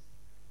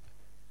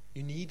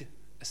need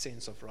a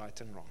sense of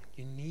right and wrong.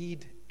 You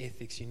need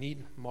ethics, you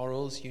need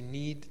morals, you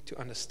need to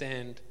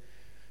understand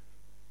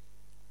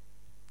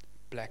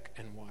black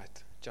and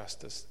white,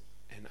 justice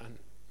and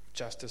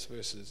justice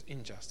versus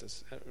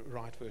injustice,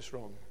 right versus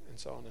wrong, and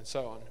so on and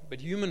so on.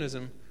 But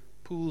humanism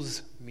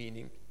pulls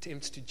meaning,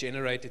 attempts to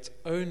generate its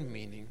own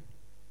meaning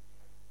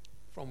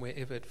from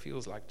wherever it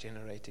feels like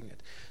generating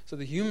it. So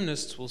the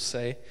humanists will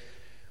say,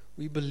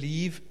 we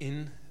believe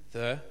in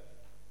the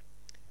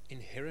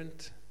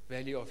inherent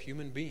value of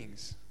human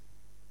beings.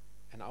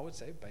 And I would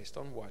say, based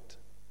on what?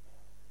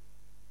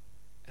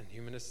 And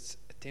humanists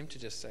attempt to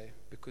just say,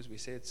 because we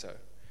said so.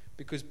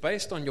 Because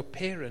based on your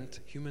parent,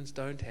 humans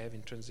don't have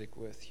intrinsic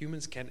worth.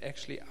 Humans can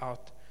actually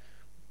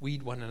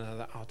weed one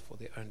another out for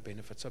their own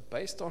benefit. So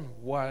based on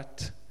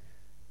what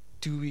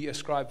do we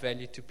ascribe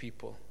value to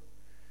people?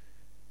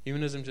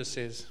 Humanism just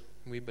says,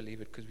 we believe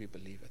it because we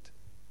believe it.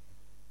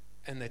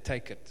 And they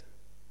take it,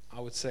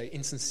 I would say,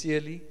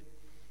 insincerely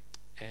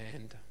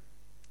and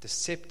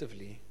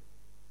deceptively,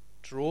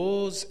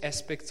 draws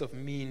aspects of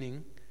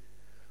meaning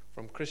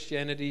from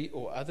Christianity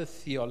or other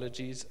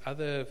theologies,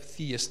 other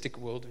theistic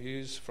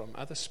worldviews, from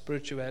other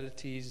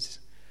spiritualities,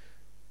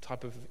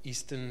 type of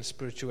Eastern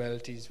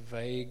spiritualities,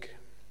 vague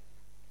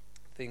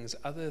things,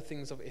 other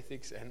things of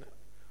ethics, and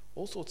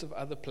all sorts of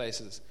other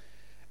places.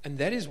 And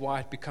that is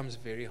why it becomes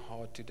very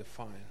hard to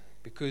define,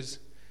 because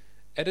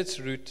at its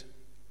root,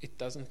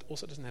 it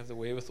also doesn't have the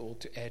wherewithal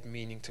to add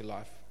meaning to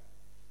life,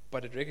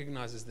 but it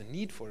recognizes the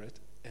need for it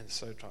and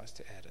so tries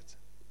to add it.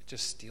 It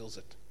just steals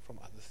it from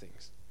other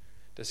things,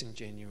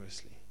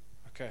 disingenuously.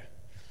 Okay.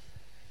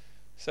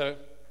 So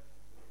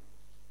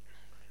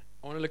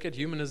I want to look at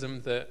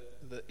humanism, the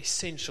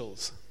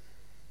essentials.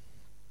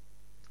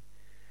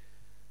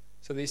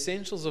 So the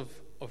essentials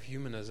of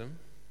humanism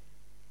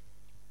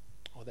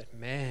are that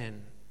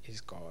man is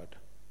God.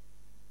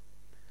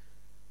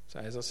 So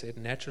as I said,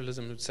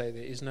 naturalism would say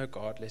there is no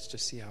God, let's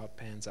just see how it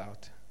pans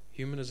out.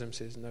 Humanism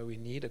says, no, we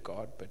need a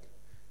God, but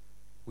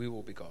we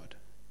will be God.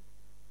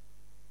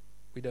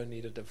 We don't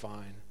need a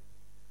divine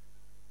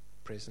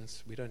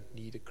presence. We don't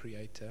need a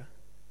creator.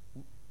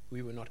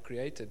 We were not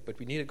created, but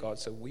we need a God,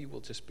 so we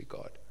will just be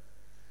God.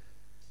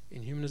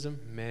 In humanism,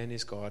 man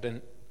is God.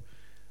 And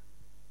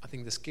I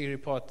think the scary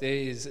part there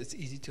is it's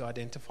easy to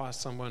identify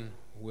someone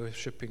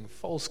worshipping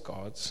false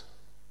gods.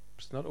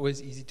 It's not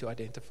always easy to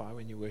identify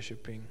when you're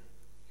worshipping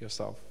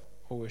yourself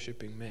or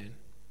worshipping man.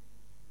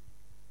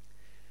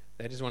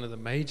 That is one of the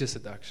major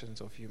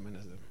seductions of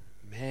humanism.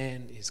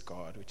 Man is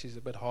God, which is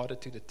a bit harder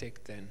to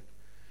detect than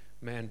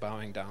man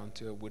bowing down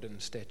to a wooden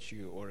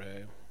statue or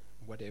a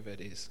whatever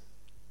it is.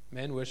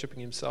 Man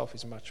worshipping himself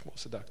is much more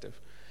seductive.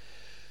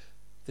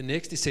 The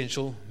next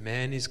essential,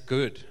 man is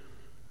good.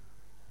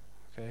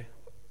 Okay?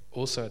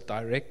 Also a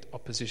direct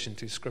opposition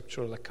to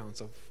scriptural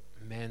accounts of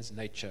man's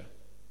nature.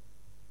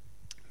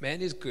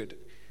 Man is good.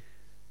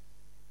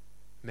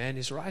 Man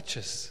is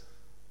righteous.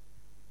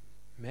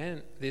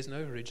 Man, there's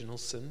no original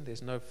sin.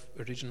 There's no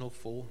original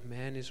fall.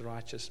 Man is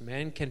righteous.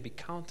 Man can be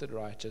counted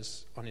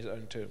righteous on his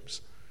own terms.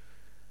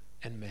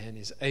 And man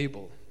is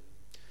able.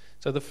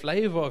 So the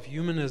flavor of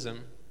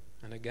humanism,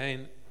 and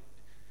again,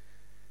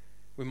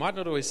 we might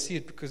not always see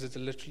it because it's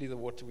literally the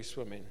water we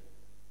swim in,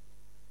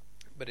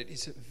 but it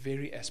is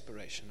very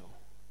aspirational.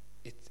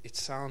 It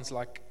sounds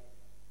like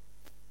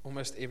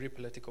almost every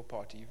political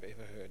party you've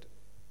ever heard.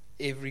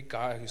 Every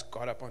guy who's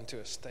got up onto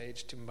a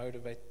stage to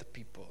motivate the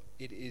people.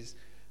 It is,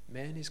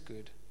 man is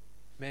good,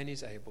 man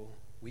is able,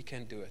 We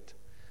can do it.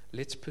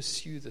 Let's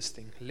pursue this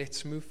thing.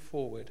 Let's move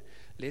forward.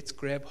 Let's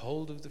grab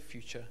hold of the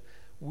future.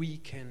 We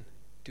can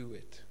do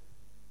it.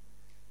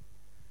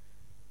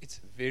 It's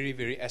very,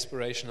 very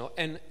aspirational.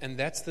 And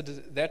that's the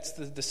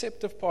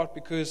deceptive part,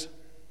 because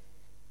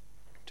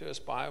to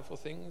aspire for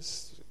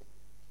things,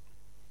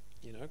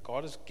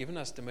 God has given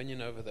us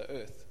dominion over the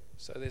earth.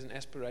 So there's an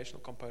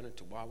aspirational component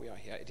to why we are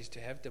here. It is to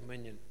have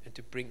dominion and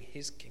to bring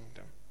His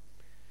kingdom.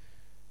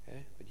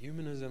 Okay? But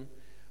humanism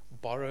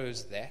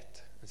borrows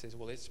that and says,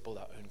 well, let's build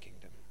our own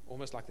kingdom.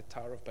 Almost like the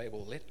Tower of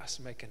Babel. Let us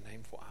make a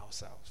name for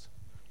ourselves.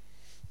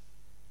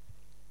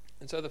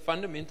 And so the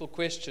fundamental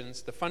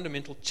questions, the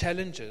fundamental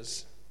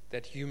challenges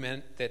that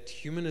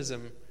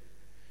humanism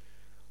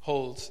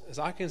holds, as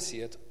I can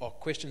see it, are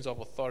questions of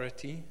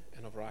authority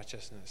and of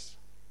righteousness.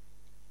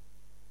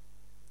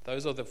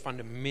 Those are the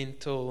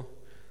fundamental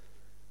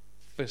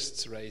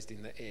fists raised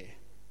in the air.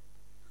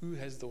 Who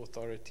has the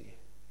authority?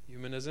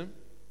 Humanism?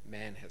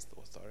 Man has the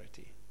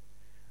authority.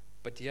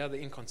 But here the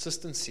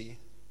inconsistency,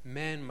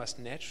 man must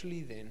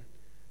naturally then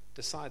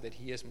decide that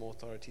he has more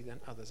authority than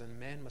others, and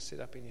man must set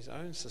up in his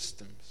own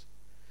systems.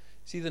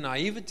 See, the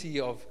naivety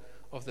of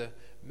the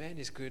man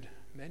is good,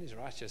 man is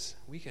righteous,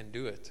 we can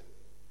do it.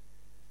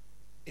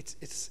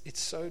 It's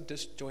so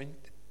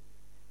disjointed,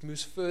 it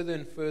moves further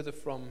and further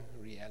from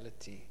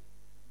reality.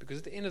 Because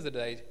at the end of the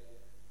day,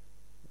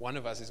 one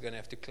of us is going to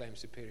have to claim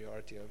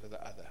superiority over the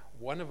other.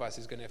 One of us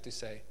is going to have to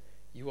say,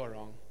 you are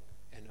wrong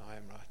and I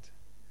am right.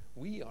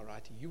 We are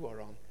right, you are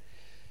wrong.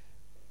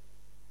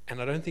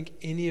 And I don't think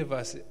any of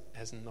us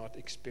has not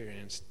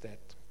experienced that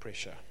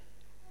pressure.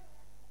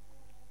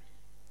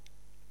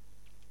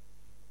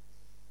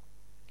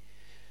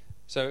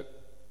 So,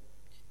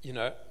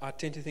 I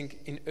tend to think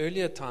in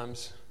earlier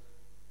times,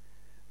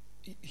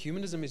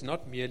 humanism is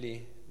not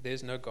merely,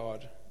 there's no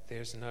God,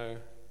 there's no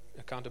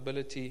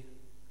accountability,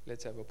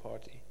 let's have a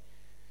party.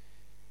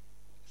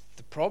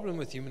 The problem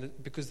with humanism,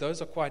 because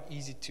those are quite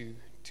easy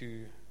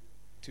to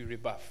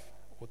rebuff,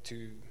 or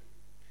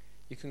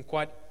you can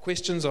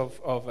questions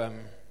of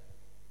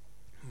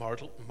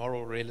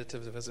moral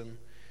relativism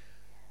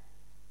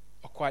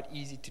are quite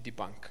easy to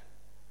debunk.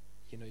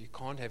 You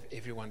can't have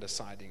everyone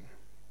deciding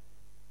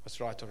what's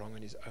right or wrong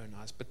in his own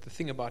eyes. But the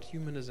thing about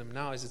humanism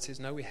now is it says,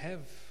 no, we've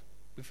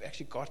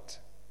actually got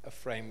a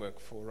framework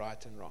for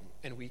right and wrong,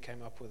 and we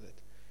came up with it.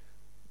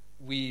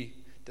 We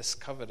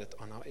discovered it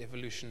on our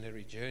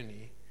evolutionary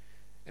journey,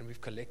 and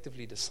we've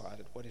collectively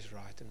decided what is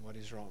right and what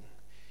is wrong.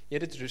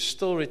 Yet it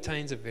still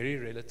retains a very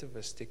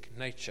relativistic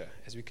nature.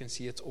 As we can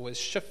see, it's always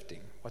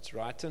shifting. What's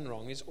right and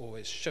wrong is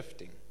always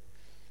shifting.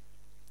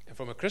 And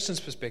from a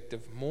Christian's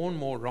perspective, more and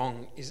more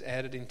wrong is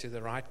added into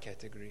the right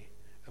category,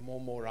 and more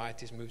and more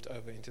right is moved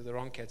over into the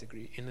wrong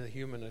category in the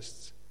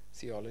humanist's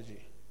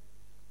theology.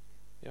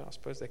 Yeah, I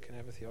suppose they can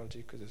have a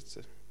theology because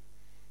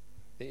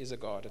there is a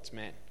God, it's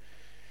man.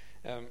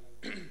 And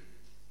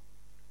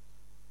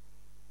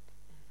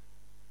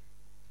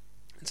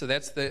so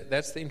that's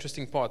the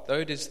interesting part. Though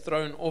it is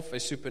thrown off a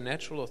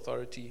supernatural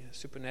authority, a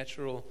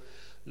supernatural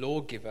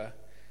lawgiver,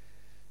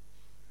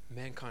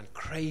 mankind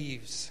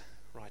craves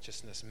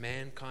righteousness.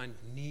 Mankind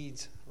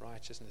needs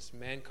righteousness.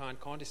 Mankind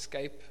can't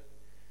escape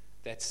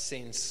that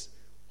sense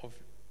of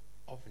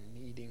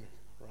needing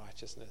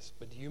righteousness.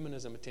 But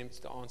humanism attempts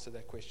to answer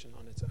that question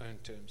on its own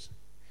terms.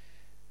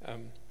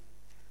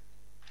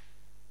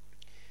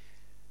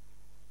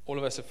 All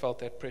of us have felt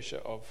that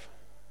pressure of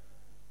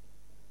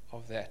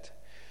that.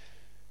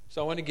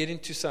 So I want to get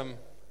into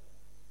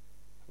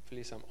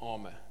hopefully some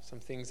armor, some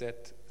things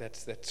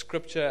that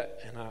Scripture,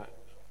 and I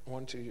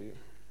want to,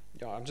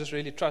 I'm just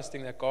really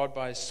trusting that God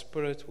by His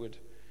Spirit would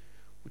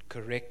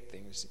correct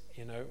things.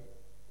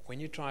 When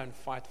you try and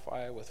fight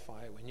fire with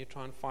fire, when you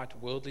try and fight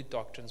worldly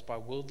doctrines by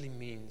worldly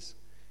means,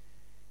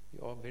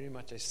 you are very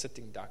much a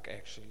sitting duck,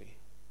 actually.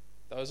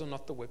 Those are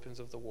not the weapons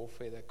of the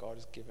warfare that God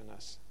has given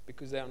us,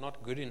 because they are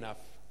not good enough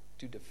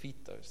to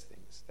defeat those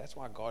things. That's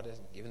why God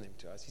hasn't given them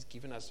to us. He's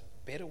given us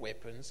better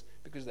weapons,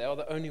 because they are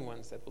the only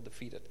ones that will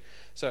defeat it.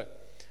 So, I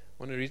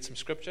want to read some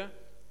Scripture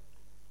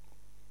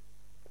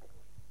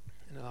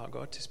and allow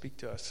God to speak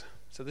to us.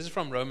 So this is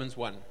from Romans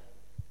 1.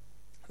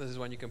 This is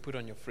one you can put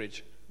on your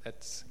fridge.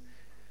 It's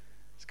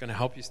going to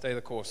help you stay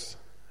the course.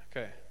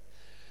 Okay.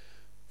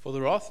 For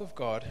the wrath of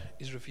God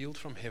is revealed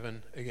from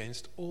heaven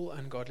against all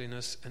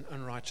ungodliness and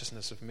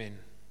unrighteousness of men,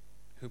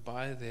 who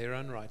by their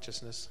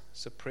unrighteousness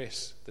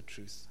suppress the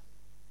truth.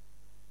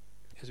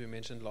 As we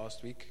mentioned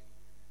last week,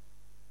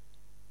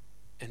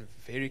 and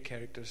very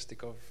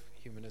characteristic of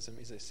humanism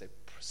is a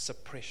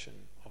suppression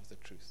of the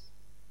truth.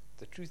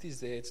 The truth is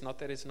there. It's not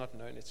that it's not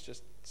known, it's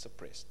just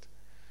suppressed.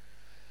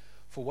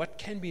 For what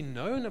can be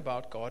known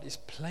about God is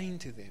plain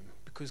to them,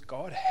 because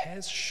God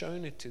has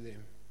shown it to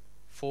them.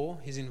 For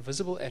His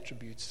invisible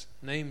attributes,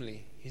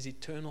 namely His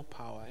eternal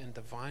power and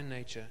divine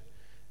nature,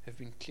 have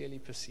been clearly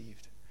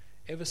perceived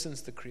ever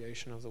since the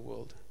creation of the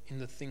world in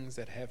the things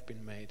that have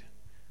been made.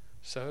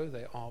 So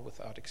they are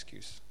without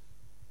excuse.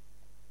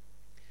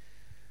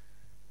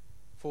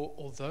 For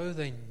although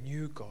they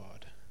knew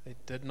God, they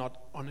did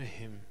not honor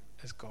Him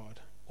as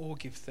God or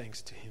give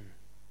thanks to Him,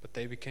 but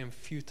they became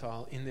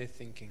futile in their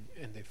thinking,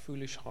 and their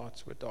foolish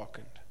hearts were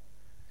darkened.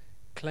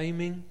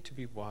 Claiming to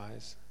be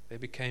wise, they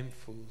became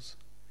fools,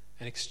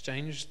 and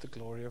exchanged the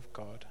glory of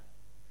God,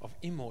 of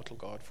immortal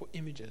God, for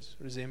images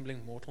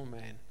resembling mortal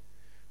man,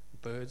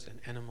 birds and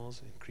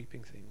animals and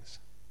creeping things.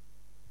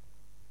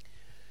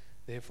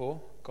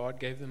 Therefore, God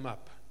gave them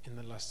up in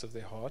the lust of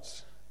their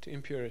hearts to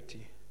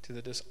impurity, to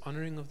the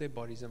dishonoring of their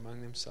bodies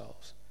among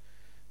themselves,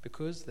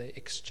 because they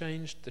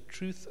exchanged the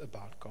truth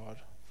about God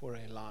for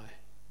a lie,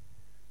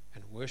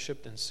 and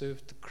worshipped and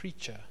served the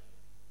creature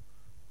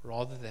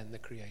rather than the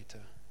Creator,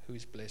 who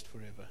is blessed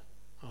forever.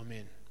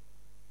 Amen.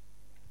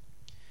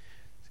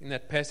 In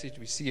that passage,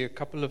 we see a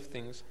couple of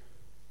things.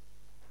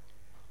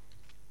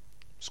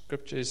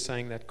 Scripture is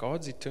saying that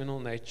God's eternal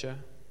nature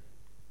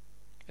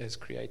as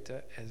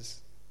Creator,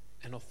 as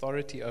an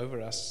authority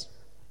over us,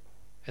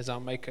 as our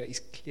Maker,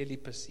 is clearly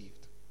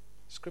perceived.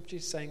 Scripture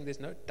is saying there's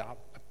no doubt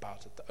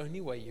about it. The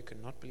only way you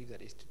cannot believe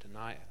that is to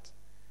deny it.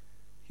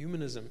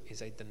 Humanism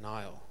is a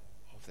denial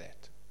of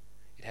that.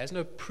 It has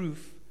no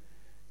proof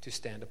to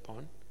stand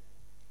upon.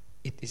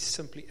 It is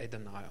simply a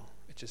denial.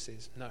 It just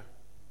says, no,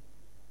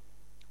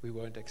 we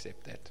won't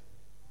accept that.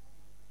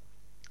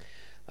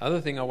 The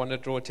other thing I want to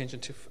draw attention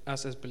to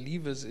us as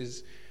believers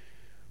is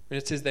when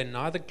it says they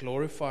neither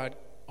glorified,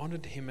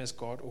 honored him as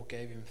God, or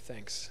gave him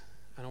thanks.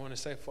 And I want to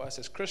say for us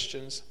as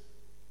Christians,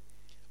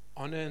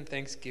 honor and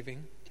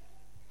thanksgiving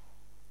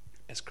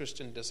as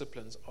Christian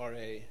disciplines are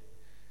an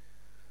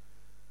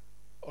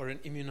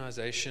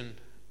immunization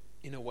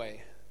in a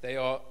way. They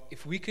are,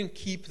 if we can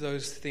keep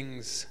those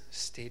things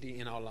steady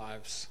in our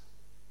lives,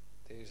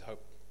 there is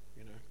hope.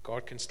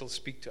 God can still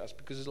speak to us,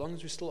 because as long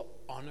as we still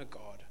honor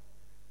God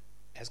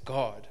as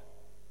God,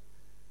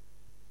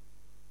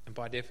 and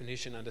by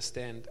definition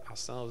understand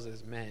ourselves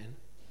as man,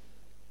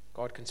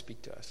 God can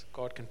speak to us.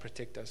 God can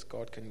protect us.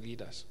 God can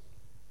lead us.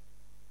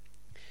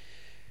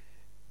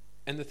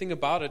 And the thing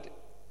about it,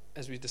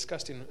 as we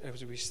discussed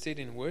as we said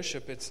in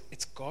worship,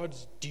 it's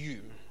God's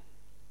due.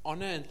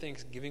 Honor and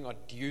thanksgiving are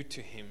due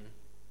to him,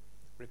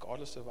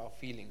 regardless of our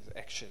feelings,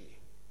 actually.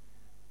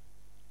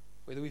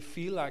 Whether we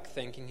feel like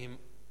thanking him,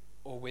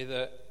 or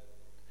whether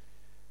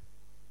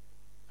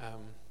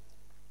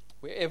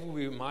wherever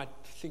we might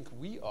think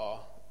we are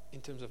in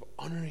terms of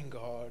honoring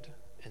God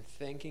and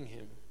thanking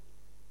him,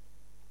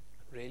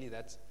 really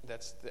that's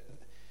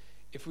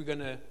if we're going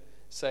to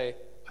say,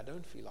 I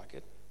don't feel like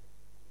it,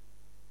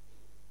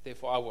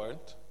 therefore I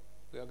won't,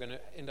 we are going to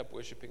end up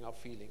worshiping our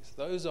feelings.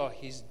 Those are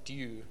his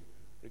due,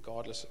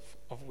 regardless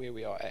of where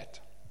we are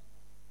at.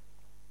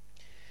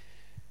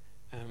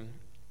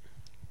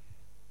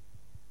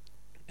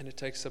 And it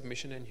takes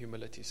submission and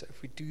humility. So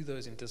if we do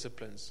those in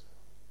disciplines,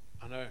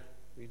 I know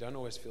we don't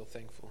always feel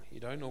thankful. You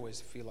don't always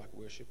feel like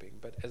worshiping.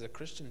 But as a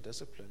Christian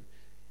discipline,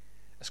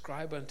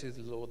 ascribe unto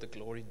the Lord the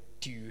glory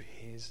due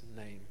his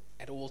name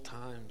at all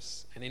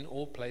times. And in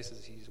all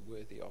places he is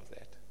worthy of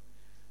that.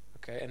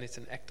 Okay, and it's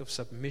an act of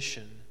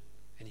submission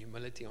and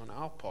humility on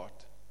our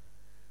part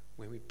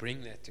when we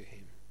bring that to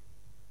him,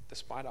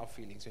 despite our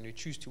feelings, when we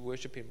choose to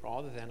worship him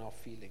rather than our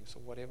feelings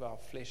or whatever our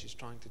flesh is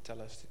trying to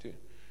tell us to do.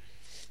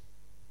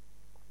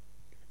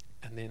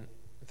 And then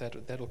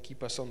that'll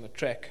keep us on the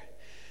track.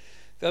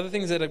 The other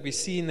things that we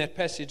see in that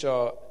passage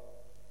are,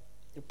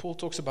 Paul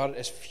talks about it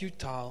as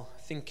futile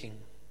thinking,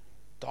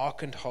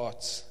 darkened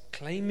hearts,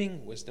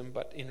 claiming wisdom,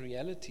 but in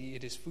reality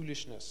it is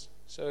foolishness.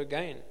 So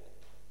again,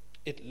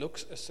 it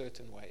looks a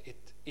certain way.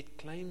 It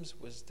claims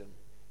wisdom.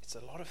 It's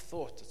a lot of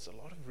thought. It's a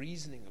lot of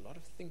reasoning, a lot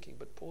of thinking.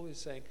 But Paul is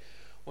saying,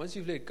 once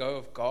you've let go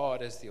of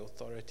God as the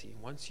authority,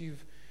 once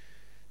you've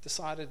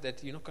decided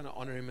that you're not going to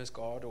honor him as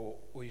God, or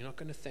you're not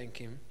going to thank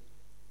him,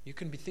 you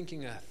can be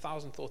thinking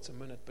 1,000 thoughts a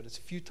minute, but it's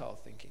futile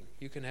thinking.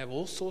 You can have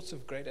all sorts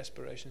of great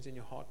aspirations in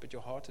your heart, but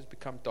your heart has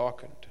become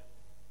darkened.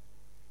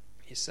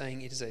 He's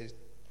saying it is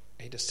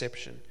a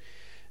deception.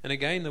 And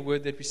again, the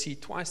word that we see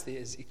twice there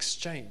is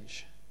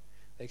exchange.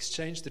 They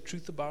exchanged the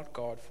truth about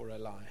God for a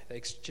lie. They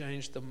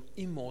exchanged the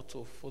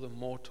immortal for the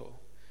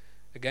mortal.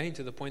 Again,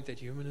 to the point that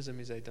humanism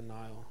is a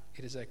denial.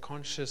 It is a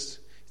conscious,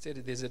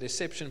 there's a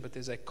deception, but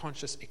there's a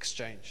conscious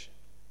exchange.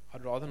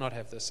 I'd rather not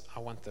have this. I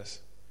want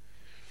this.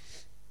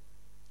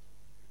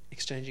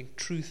 Exchanging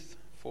truth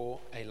for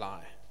a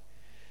lie.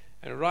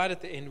 And right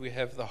at the end, we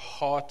have the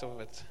heart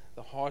of it,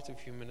 the heart of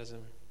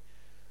humanism,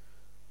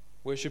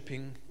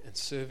 worshipping and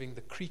serving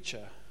the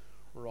creature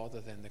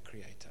rather than the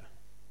Creator.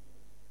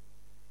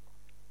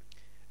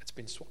 It's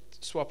been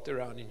swapped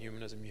around in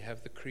humanism. You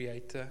have the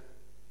Creator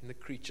and the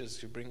creatures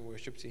who bring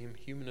worship to him.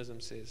 Humanism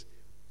says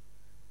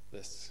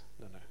this.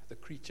 No, the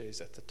creature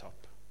is at the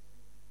top.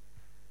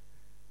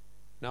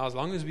 Now, as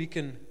long as we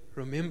can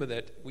remember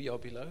that we are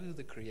below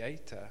the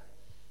Creator,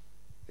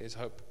 there's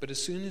hope. But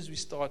as soon as we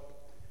start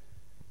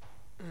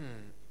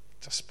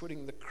just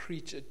putting the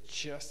creature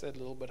just that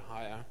little bit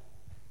higher,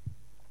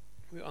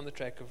 we're on the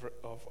track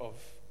of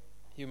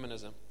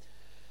humanism.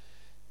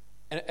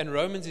 And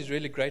Romans is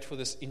really great for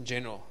this in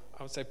general.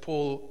 I would say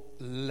Paul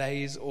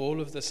lays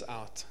all of this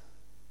out.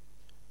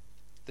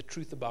 The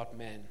truth about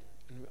man.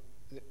 And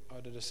I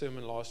did a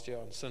sermon last year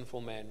on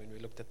sinful man when we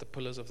looked at the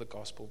pillars of the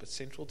gospel, but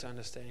central to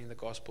understanding the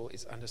gospel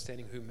is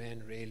understanding who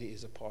man really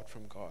is apart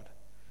from God.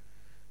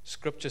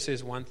 Scripture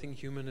says one thing,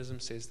 humanism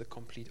says the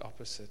complete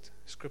opposite.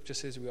 Scripture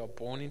says we are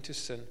born into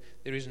sin.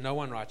 There is no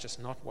one righteous,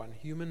 not one.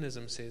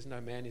 Humanism says no,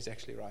 man is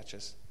actually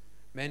righteous.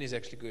 Man is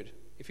actually good.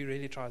 If he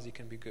really tries, he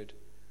can be good.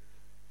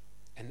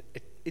 And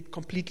it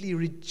completely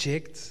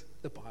rejects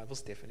the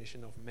Bible's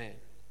definition of man.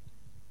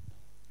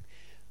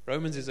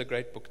 Romans is a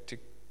great book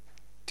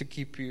to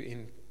keep you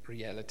in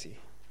reality.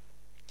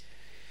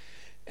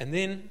 And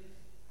then,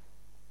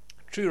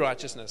 true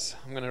righteousness.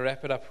 I'm going to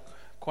wrap it up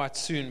quite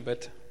soon,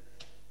 but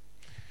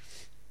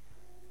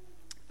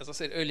as I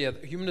said earlier,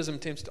 humanism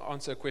attempts to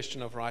answer a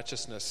question of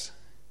righteousness.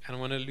 And I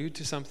want to allude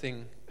to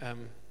something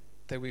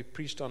that we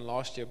preached on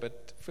last year.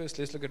 But first,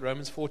 let's look at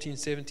Romans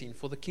 14:17.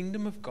 For the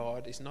kingdom of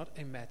God is not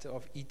a matter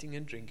of eating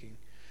and drinking,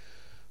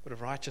 but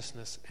of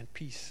righteousness and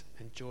peace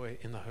and joy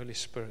in the Holy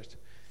Spirit.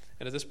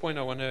 And at this point,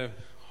 I want to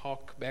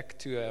hark back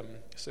to a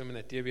sermon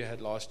that Debbie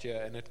had last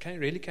year. And it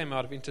really came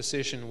out of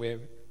intercession, where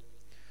we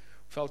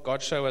felt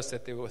God show us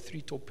that there were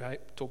 3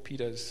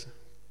 torpedoes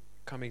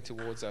coming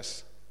towards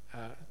us.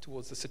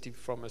 Towards the city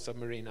from a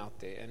submarine out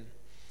there. And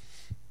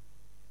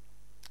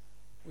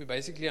we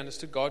basically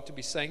understood God to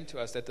be saying to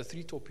us that the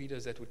 3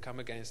 torpedoes that would come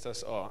against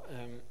us are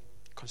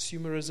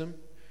consumerism,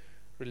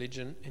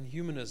 religion, and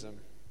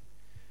humanism.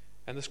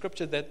 And the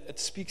scripture that it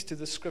speaks to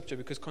this scripture,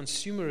 because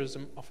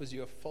consumerism offers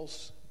you a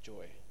false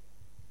joy.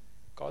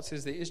 God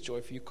says there is joy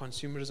for you.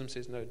 Consumerism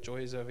says no, joy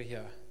is over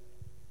here.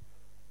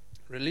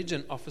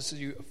 Religion offers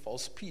you a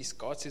false peace.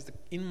 God says that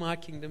in my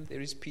kingdom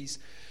there is peace.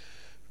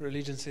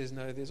 Religion says,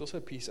 no, there's also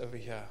peace over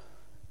here.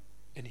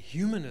 In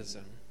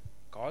humanism,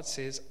 God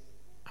says,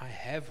 I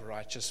have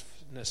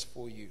righteousness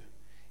for you.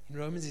 In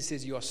Romans, he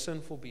says, you are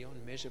sinful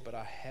beyond measure, but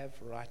I have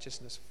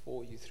righteousness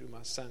for you through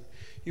my Son.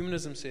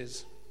 Humanism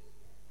says,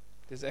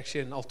 there's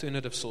actually an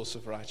alternative source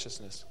of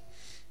righteousness.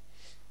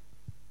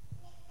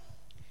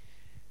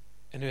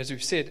 And as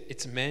we've said,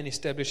 it's man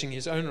establishing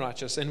his own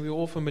righteousness, and we're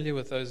all familiar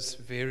with those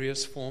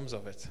various forms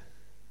of it.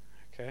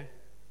 Okay?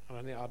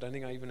 I don't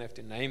think I even have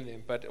to name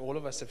them, but all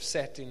of us have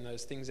sat in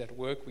those things at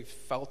work. We've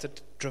felt it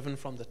driven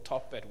from the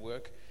top at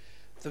work.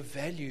 The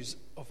values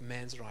of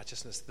man's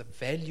righteousness, the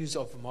values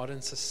of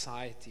modern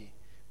society,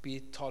 be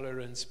it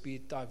tolerance, be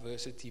it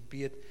diversity,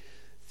 be it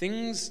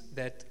things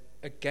that,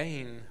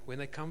 again, when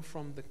they come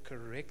from the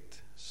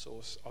correct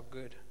source, are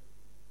good.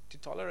 To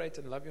tolerate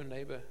and love your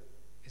neighbor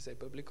is a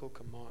biblical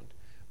command.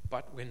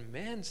 But when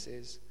man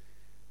says,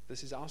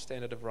 this is our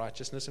standard of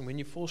righteousness, and when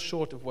you fall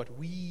short of what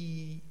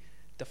we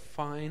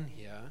define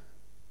here,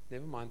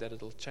 never mind that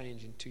it'll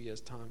change in 2 years'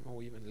 time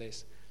or even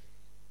less,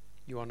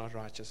 you are not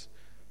righteous.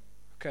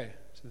 Okay,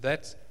 so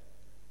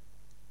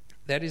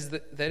that is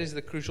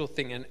the crucial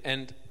thing,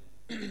 and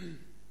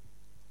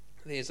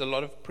there's a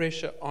lot of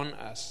pressure on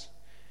us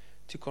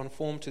to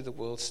conform to the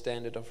world's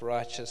standard of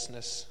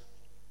righteousness.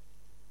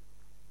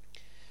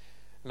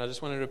 And I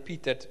just want to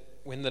repeat that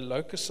when the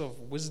locus of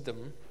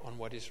wisdom on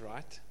what is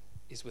right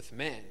is with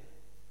man,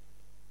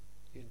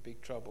 you're in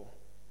big trouble.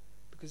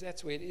 Because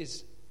that's where it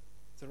is.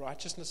 The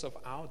righteousness of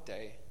our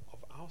day,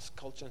 of our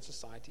culture and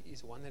society,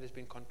 is one that has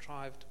been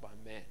contrived by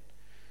man.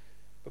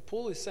 But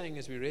Paul is saying,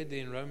 as we read there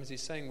in Romans,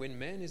 he's saying when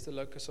man is the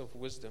locus of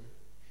wisdom,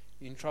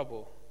 you're in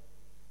trouble.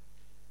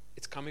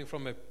 It's coming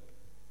from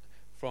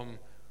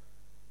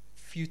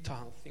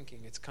futile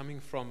thinking. It's coming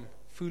from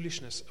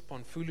foolishness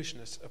upon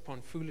foolishness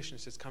upon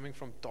foolishness. It's coming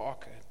from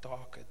darker,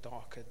 darker,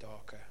 darker,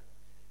 darker.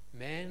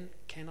 Man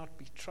cannot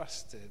be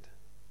trusted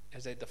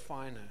as a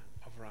definer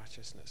of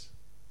righteousness.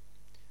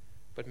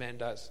 But man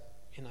does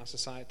in our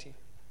society.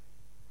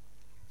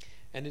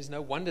 And it's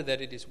no wonder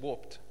that it is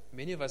warped.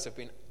 Many of us have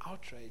been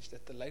outraged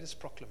at the latest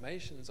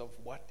proclamations of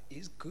what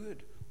is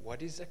good,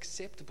 what is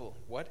acceptable,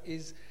 what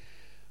is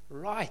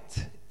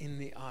right in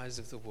the eyes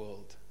of the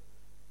world.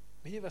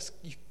 Many of us,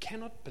 you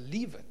cannot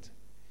believe it.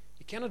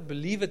 You cannot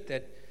believe it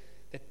that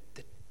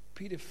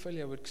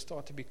pedophilia would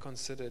start to be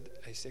considered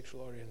a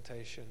sexual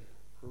orientation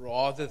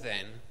rather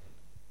than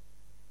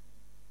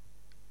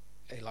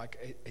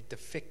a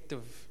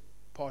defective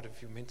part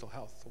of your mental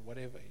health or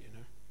whatever, you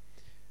know.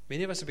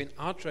 Many of us have been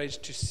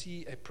outraged to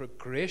see a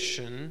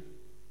progression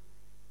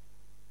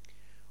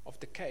of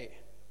decay.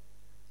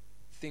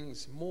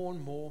 Things more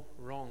and more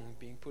wrong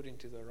being put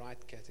into the right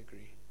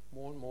category.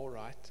 More and more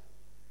right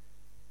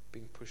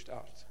being pushed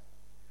out.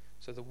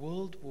 So the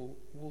world will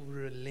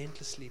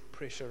relentlessly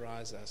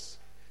pressurize us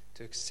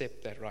to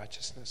accept that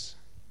righteousness.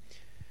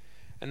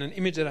 And an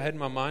image that I had in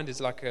my mind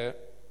is I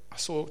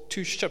saw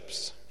 2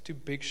 ships, 2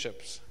 big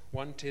ships,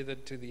 one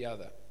tethered to the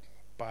other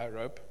by a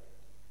rope.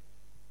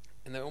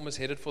 And they're almost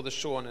headed for the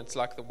shore, and it's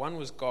like the one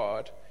was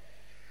God,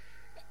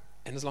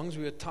 and as long as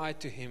we were tied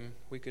to him,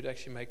 we could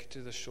actually make it to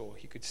the shore.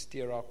 He could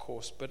steer our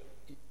course. But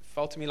it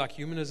felt to me like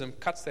humanism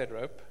cuts that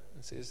rope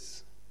and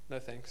says, no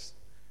thanks.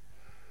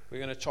 We're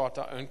going to chart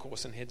our own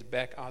course and head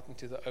back out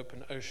into the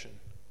open ocean.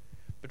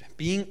 But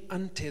being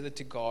untethered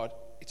to God,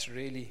 it's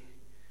really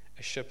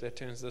A ship that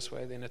turns this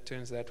way, then it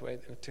turns that way,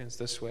 then it turns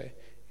this way.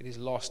 It is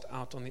lost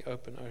out on the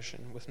open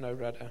ocean with no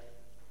rudder.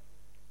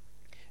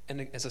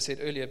 And as I said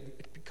earlier,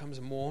 it becomes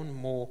more and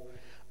more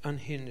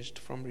unhinged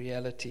from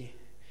reality.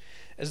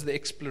 As the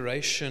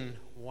exploration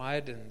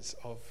widens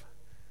of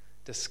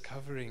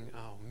discovering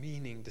our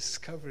meaning,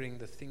 discovering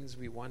the things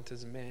we want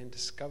as man,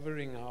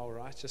 discovering our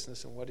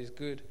righteousness and what is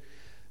good,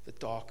 the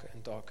darker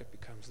and darker it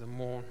becomes, the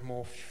more and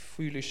more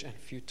foolish and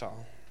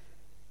futile.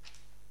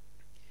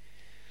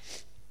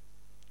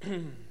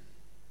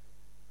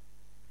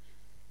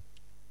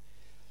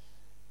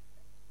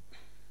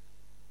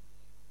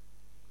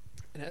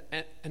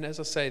 And as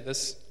I say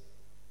this,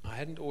 I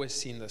hadn't always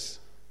seen this,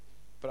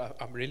 but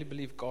I really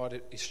believe God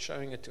is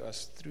showing it to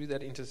us through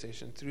that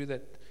intercession, through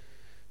that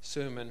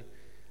sermon.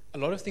 A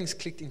lot of things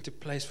clicked into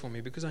place for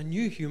me because I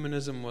knew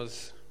humanism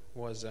was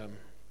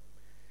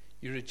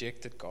you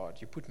rejected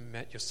God, you put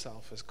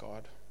yourself as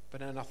God.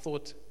 But then I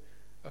thought,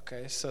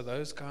 okay, so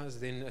those guys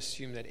then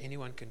assume that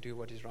anyone can do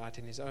what is right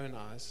in his own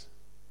eyes.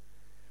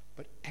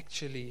 But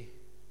actually,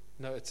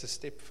 no, it's a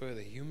step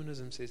further.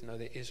 Humanism says, no,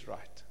 there is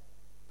right,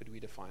 but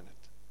we define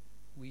it.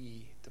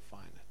 We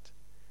define it.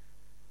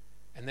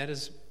 And that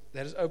has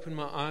opened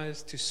my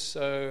eyes to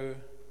so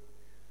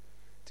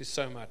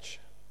much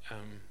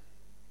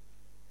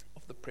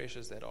of the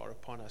pressures that are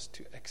upon us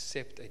to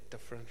accept a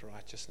different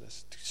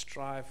righteousness, to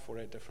strive for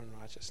a different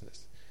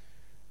righteousness.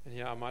 And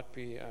yeah, I might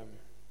be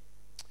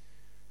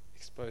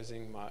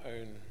exposing my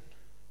own,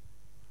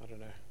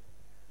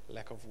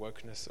 lack of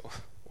wokeness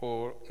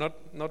or not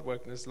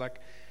wokeness.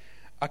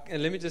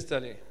 And let me just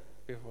tell you,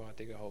 before I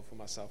dig a hole for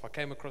myself, I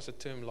came across a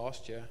term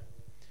last year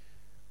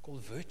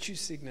called virtue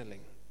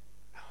signaling.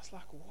 I was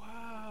like,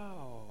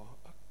 wow,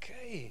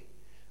 okay.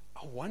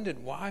 I wondered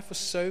why for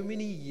so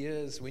many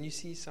years when you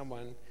see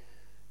someone,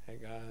 hey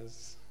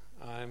guys,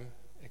 I'm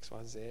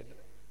XYZ,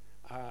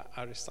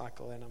 I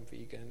recycle and I'm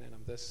vegan and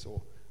I'm this,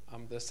 or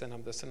I'm this and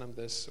I'm this and I'm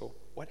this, or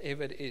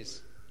whatever it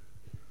is.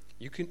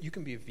 You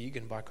can be a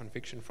vegan by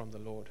conviction from the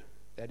Lord.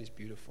 That is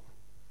beautiful.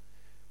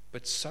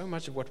 But so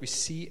much of what we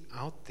see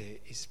out there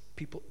is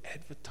people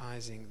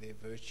advertising their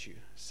virtue,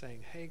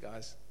 saying, hey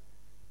guys,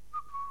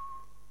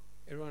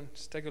 everyone,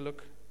 just take a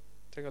look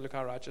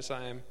how righteous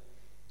I am.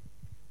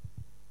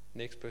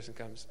 Next person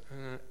comes,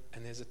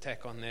 and there's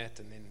attack on that,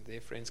 and then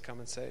their friends come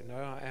and say, no,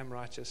 I am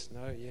righteous.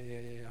 No,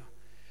 yeah.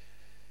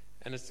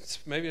 And it's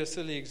maybe a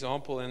silly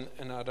example, and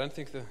I don't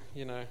think I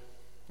don't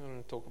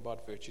want to talk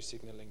about virtue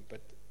signaling,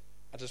 but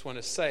I just want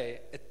to say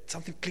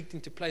something clicked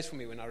into place for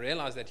me when I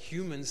realized that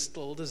humans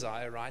still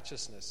desire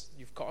righteousness.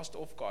 You've cast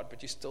off God,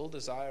 but you still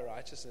desire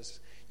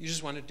righteousness. You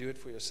just want to do it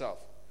for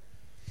yourself.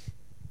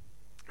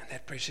 And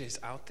that pressure is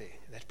out there.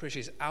 That pressure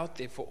is out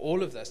there for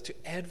all of us to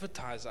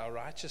advertise our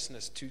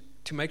righteousness,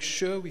 to make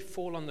sure we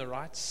fall on the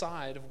right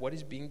side of what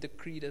is being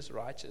decreed as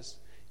righteous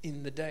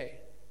in the day.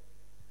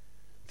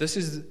 This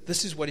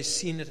is what is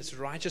seen as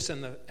righteous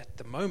at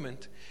the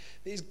moment.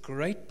 There's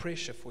great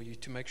pressure for you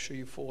to make sure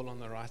you fall on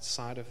the right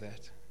side of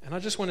that. And I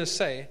just want to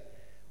say,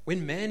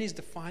 when man is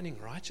defining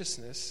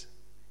righteousness,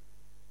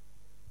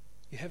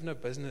 you have no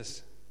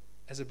business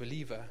as a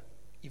believer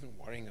even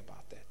worrying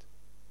about that.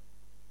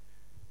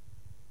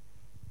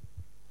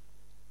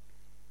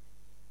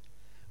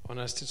 I want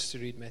us to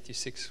read Matthew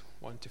 6,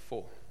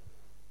 1-4.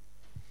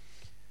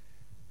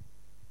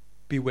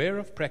 Beware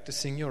of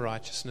practicing your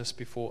righteousness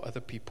before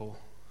other people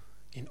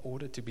in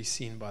order to be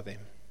seen by them.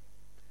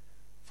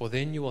 For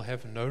then you will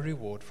have no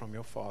reward from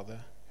your Father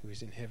who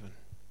is in heaven.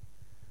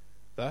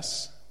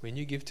 Thus, when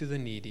you give to the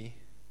needy,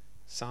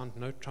 sound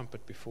no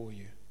trumpet before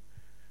you,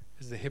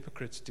 as the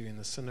hypocrites do in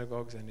the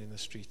synagogues and in the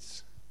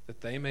streets,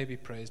 that they may be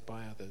praised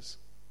by others.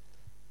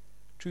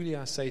 Truly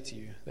I say to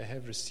you, they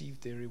have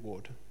received their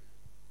reward.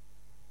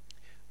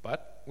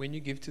 But when you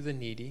give to the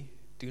needy,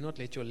 do not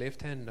let your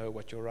left hand know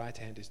what your right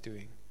hand is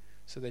doing,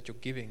 so that your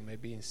giving may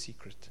be in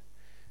secret,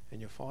 and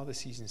your Father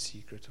sees in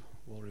secret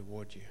will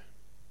reward you.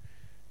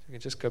 So we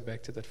can just go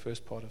back to that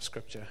first part of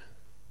Scripture.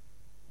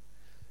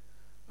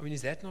 I mean,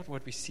 is that not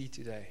what we see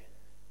today?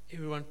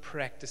 Everyone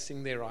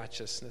practicing their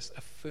righteousness,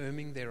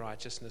 affirming their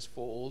righteousness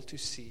for all to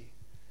see,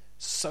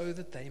 so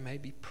that they may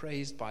be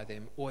praised by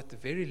them, or at the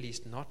very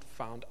least not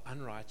found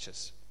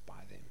unrighteous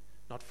by them,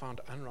 not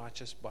found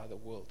unrighteous by the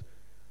world.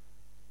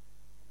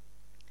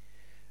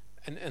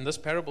 And this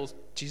parable,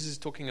 Jesus is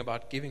talking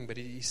about giving, but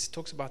he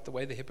talks about the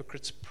way the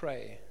hypocrites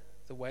pray,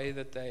 the way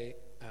that they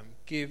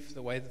give,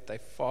 the way that they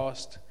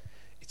fast.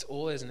 It's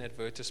all as an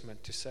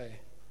advertisement to say,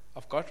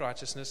 I've got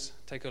righteousness,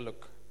 take a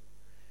look.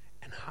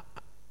 And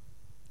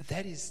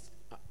that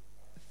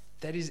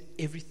is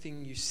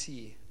everything you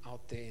see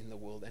out there in the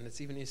world. And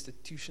it's even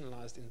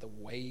institutionalized in the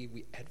way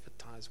we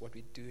advertise what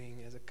we're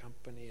doing as a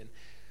company. And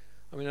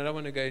I mean, I don't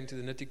want to go into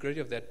the nitty-gritty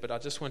of that, but I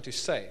just want to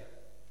say,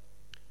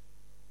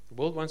 the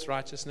world wants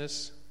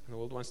righteousness, and the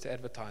world wants to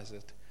advertise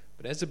it.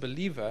 But as a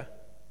believer,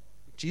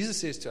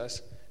 Jesus says to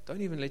us, don't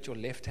even let your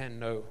left hand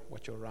know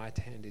what your right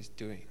hand is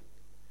doing.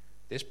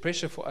 There's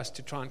pressure for us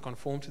to try and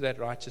conform to that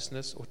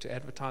righteousness or to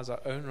advertise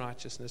our own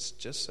righteousness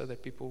just so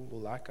that people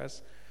will like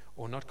us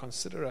or not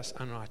consider us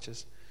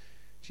unrighteous.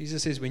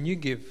 Jesus says, when you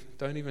give,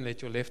 don't even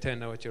let your left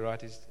hand know what your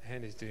right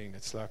hand is doing.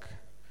 It's like,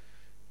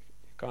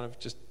 kind of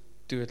just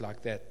do it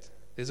like that.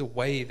 There's a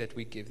way that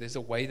we give. There's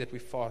a way that we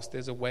fast.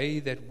 There's a way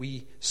that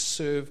we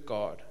serve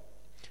God.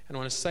 And I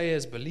want to say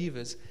as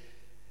believers,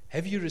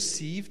 have you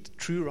received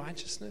true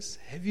righteousness?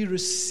 Have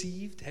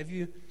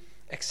you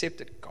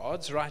accepted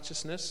God's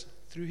righteousness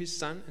through His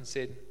Son and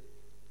said,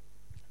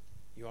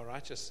 you are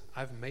righteous.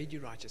 I've made you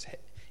righteous.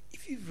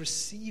 If you've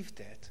received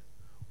that,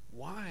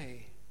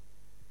 why?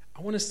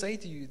 I want to say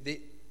to you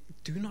that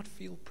do not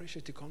feel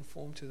pressure to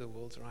conform to the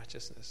world's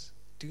righteousness.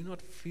 Do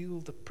not feel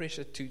the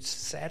pressure to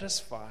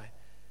satisfy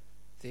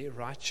their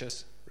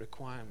righteous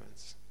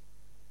requirements.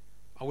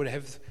 I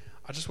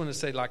just want to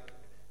say, like,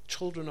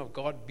 children of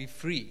God, be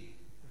free.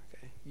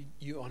 Okay?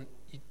 You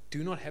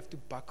do not have to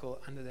buckle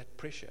under that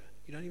pressure.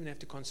 You don't even have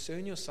to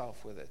concern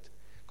yourself with it.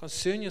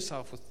 Concern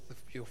yourself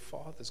with your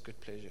Father's good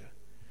pleasure.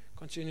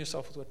 Concern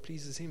yourself with what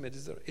pleases Him.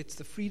 It's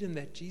the freedom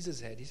that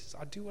Jesus had. He says,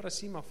 I do what I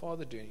see my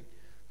Father doing.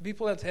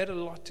 People have had a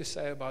lot to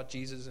say about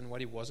Jesus and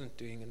what He wasn't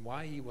doing and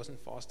why He wasn't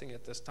fasting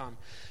at this time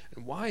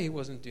and why He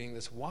wasn't doing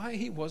this, why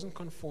He wasn't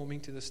conforming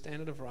to the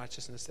standard of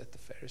righteousness that the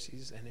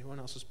Pharisees and everyone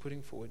else was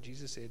putting forward.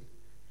 Jesus said,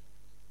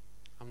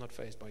 I'm not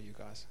fazed by you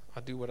guys.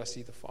 I do what I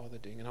see the Father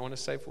doing. And I want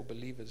to say for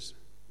believers,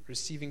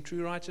 receiving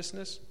true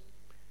righteousness,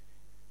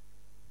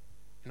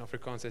 in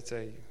Afrikaans they'd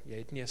say, jy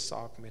het nie 'n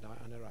saak met daai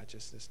ander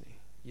righteousness nie.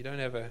 You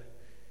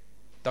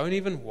don't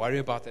even worry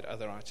about that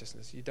other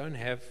righteousness.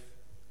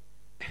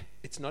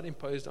 It's not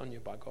imposed on you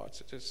by God,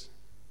 so just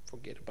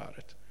forget about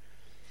it.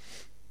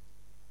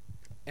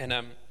 And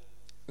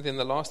then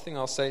the last thing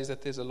I'll say is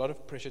that there's a lot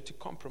of pressure to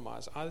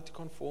compromise, either to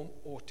conform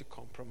or to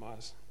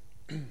compromise.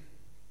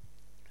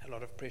 A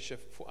lot of pressure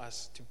for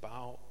us to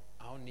bow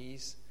our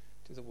knees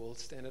to the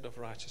world's standard of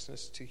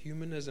righteousness, to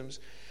humanism's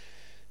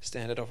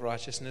standard of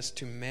righteousness,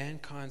 to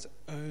mankind's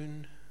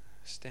own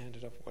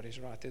standard of what is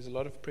right. There's a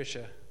lot of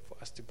pressure for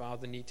us to bow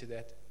the knee to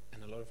that,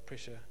 and a lot of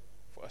pressure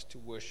for us to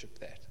worship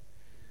that.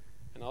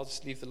 And I'll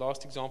just leave the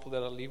last example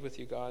that I'll leave with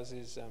you guys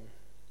is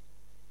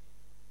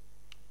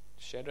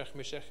Shadrach,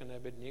 Meshach, and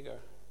Abednego.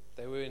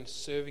 They were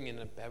serving in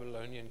a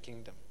Babylonian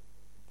kingdom,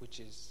 which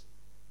is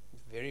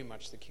very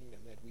much the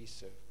kingdom that we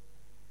serve.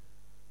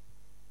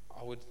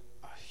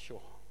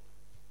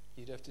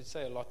 You'd have to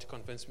say a lot to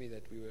convince me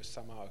that we were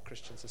somehow a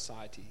Christian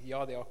society.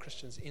 Yeah, there are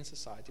Christians in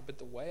society, but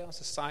the way our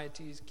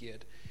society is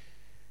geared,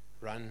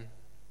 run,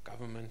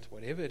 government,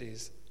 whatever it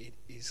is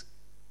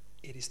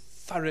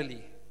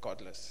thoroughly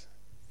godless,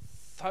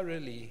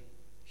 thoroughly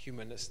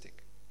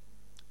humanistic,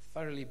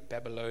 thoroughly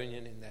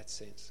Babylonian in that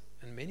sense.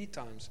 And many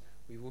times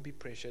we will be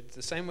pressured,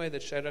 the same way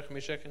that Shadrach,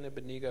 Meshach, and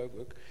Abednego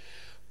were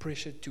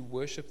pressured to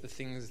worship the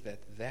things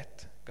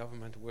that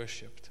government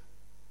worshipped,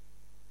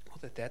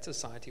 or that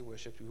society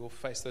worshipped. We will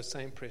face those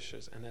same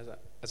pressures. And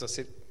as I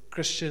said,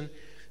 Christian,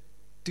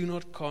 do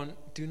not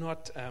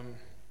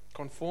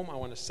conform. I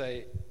want to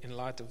say, in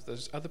light of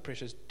those other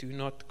pressures, do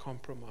not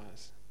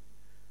compromise.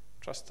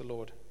 Trust the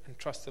Lord and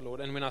trust the Lord.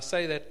 And when I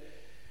say that,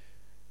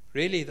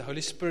 really, the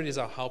Holy Spirit is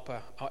our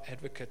helper, our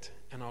advocate,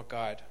 and our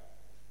guide.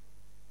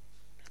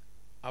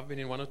 I've been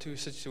in one or two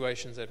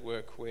situations at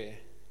work where,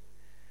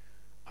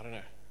 I don't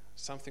know,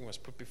 something was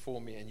put before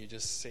me and you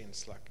just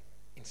sense, like,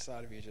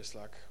 inside of you, just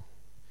like,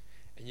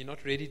 and you're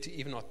not ready to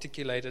even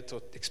articulate it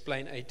or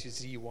explain A to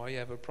Z why you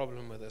have a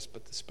problem with this,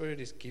 but the Spirit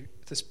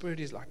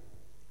is like,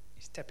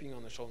 He's tapping you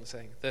on the shoulder and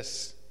saying,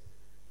 this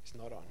is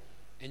not on.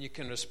 And you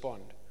can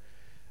respond.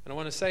 And I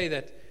want to say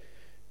that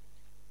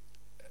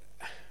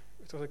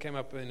it also came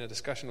up in a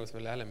discussion with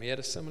Malalam. He had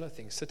a similar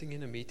thing. Sitting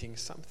in a meeting,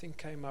 something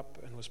came up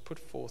and was put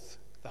forth.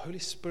 The Holy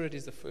Spirit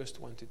is the first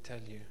one to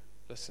tell you,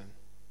 listen,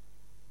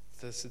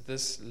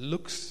 this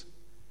looks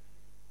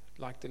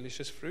like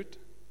delicious fruit,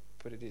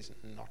 but it is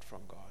not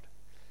from God.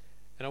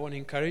 And I want to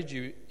encourage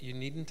you, you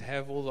needn't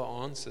have all the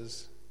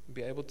answers,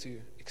 be able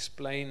to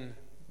explain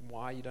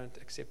why you don't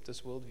accept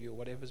this worldview or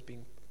whatever's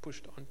being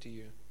pushed onto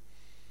you.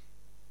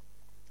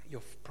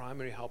 Your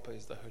primary helper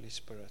is the Holy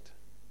Spirit.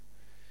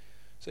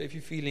 So if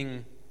you're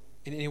feeling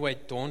in any way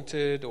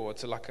daunted or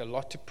it's like a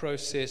lot to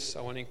process,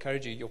 I want to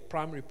encourage you, your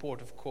primary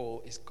port of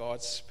call is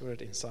God's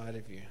Spirit inside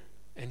of you.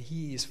 And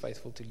He is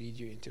faithful to lead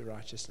you into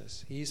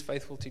righteousness. He is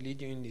faithful to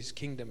lead you in His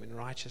kingdom in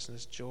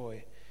righteousness,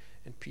 joy,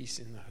 and peace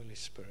in the Holy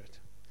Spirit.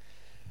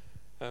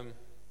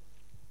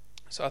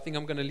 So I think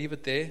I'm going to leave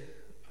it there.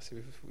 I see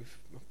we've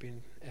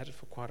been at it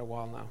for quite a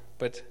while now.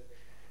 But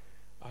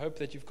I hope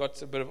that you've got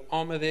a bit of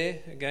armor there.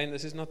 Again,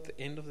 this is not the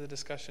end of the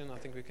discussion. I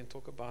think we can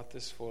talk about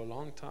this for a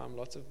long time.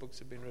 Lots of books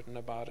have been written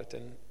about it.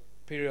 And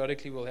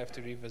periodically we'll have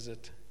to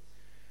revisit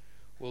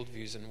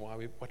worldviews and what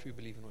we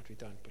believe and what we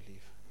don't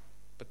believe.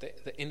 But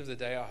at the end of the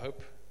day, I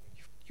hope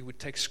you would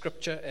take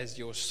Scripture as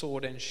your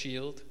sword and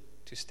shield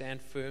to stand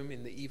firm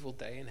in the evil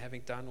day, and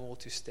having done all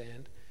to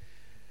stand.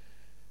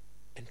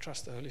 And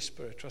trust the Holy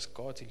Spirit. Trust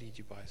God to lead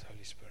you by His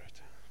Holy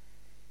Spirit.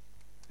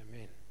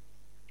 Amen.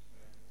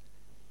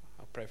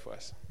 I'll pray for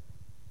us.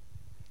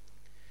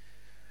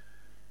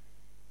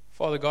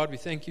 Father God, we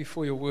thank You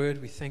for Your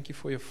word. We thank You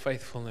for Your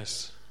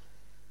faithfulness.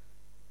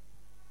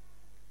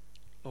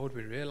 Lord,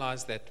 we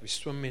realize that we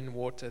swim in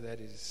water that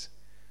is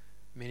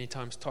many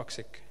times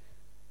toxic,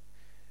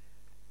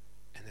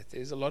 and that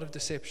there's a lot of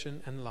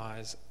deception and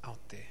lies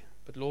out there.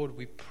 But Lord,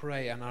 we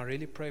pray, and I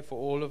really pray for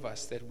all of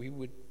us, that we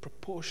would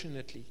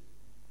proportionately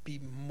be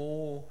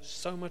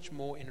so much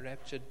more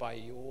enraptured by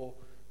your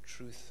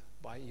truth,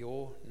 by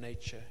your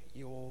nature,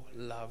 your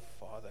love,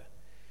 Father.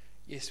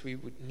 Yes, we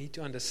would need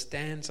to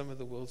understand some of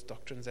the world's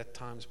doctrines at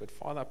times, but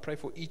Father, I pray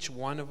for each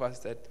one of us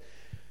that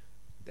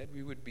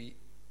would be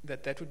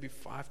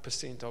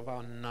 5% of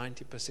our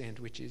 90%,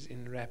 which is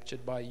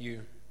enraptured by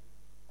you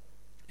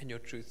and your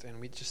truth. And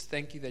we just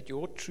thank you that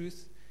your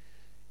truth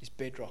is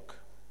bedrock,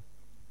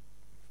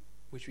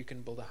 which we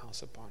can build a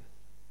house upon.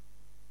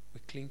 We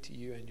cling to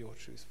you and your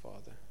truth,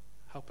 Father.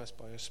 Help us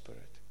by your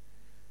Spirit.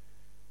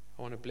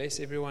 I want to bless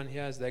everyone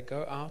here as they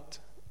go out,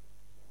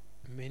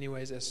 in many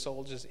ways as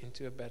soldiers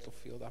into a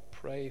battlefield. I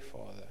pray,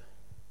 Father,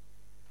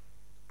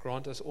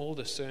 grant us all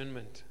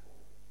discernment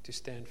to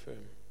stand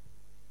firm.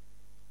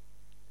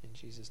 In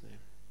Jesus' name.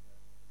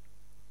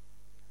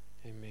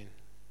 Amen.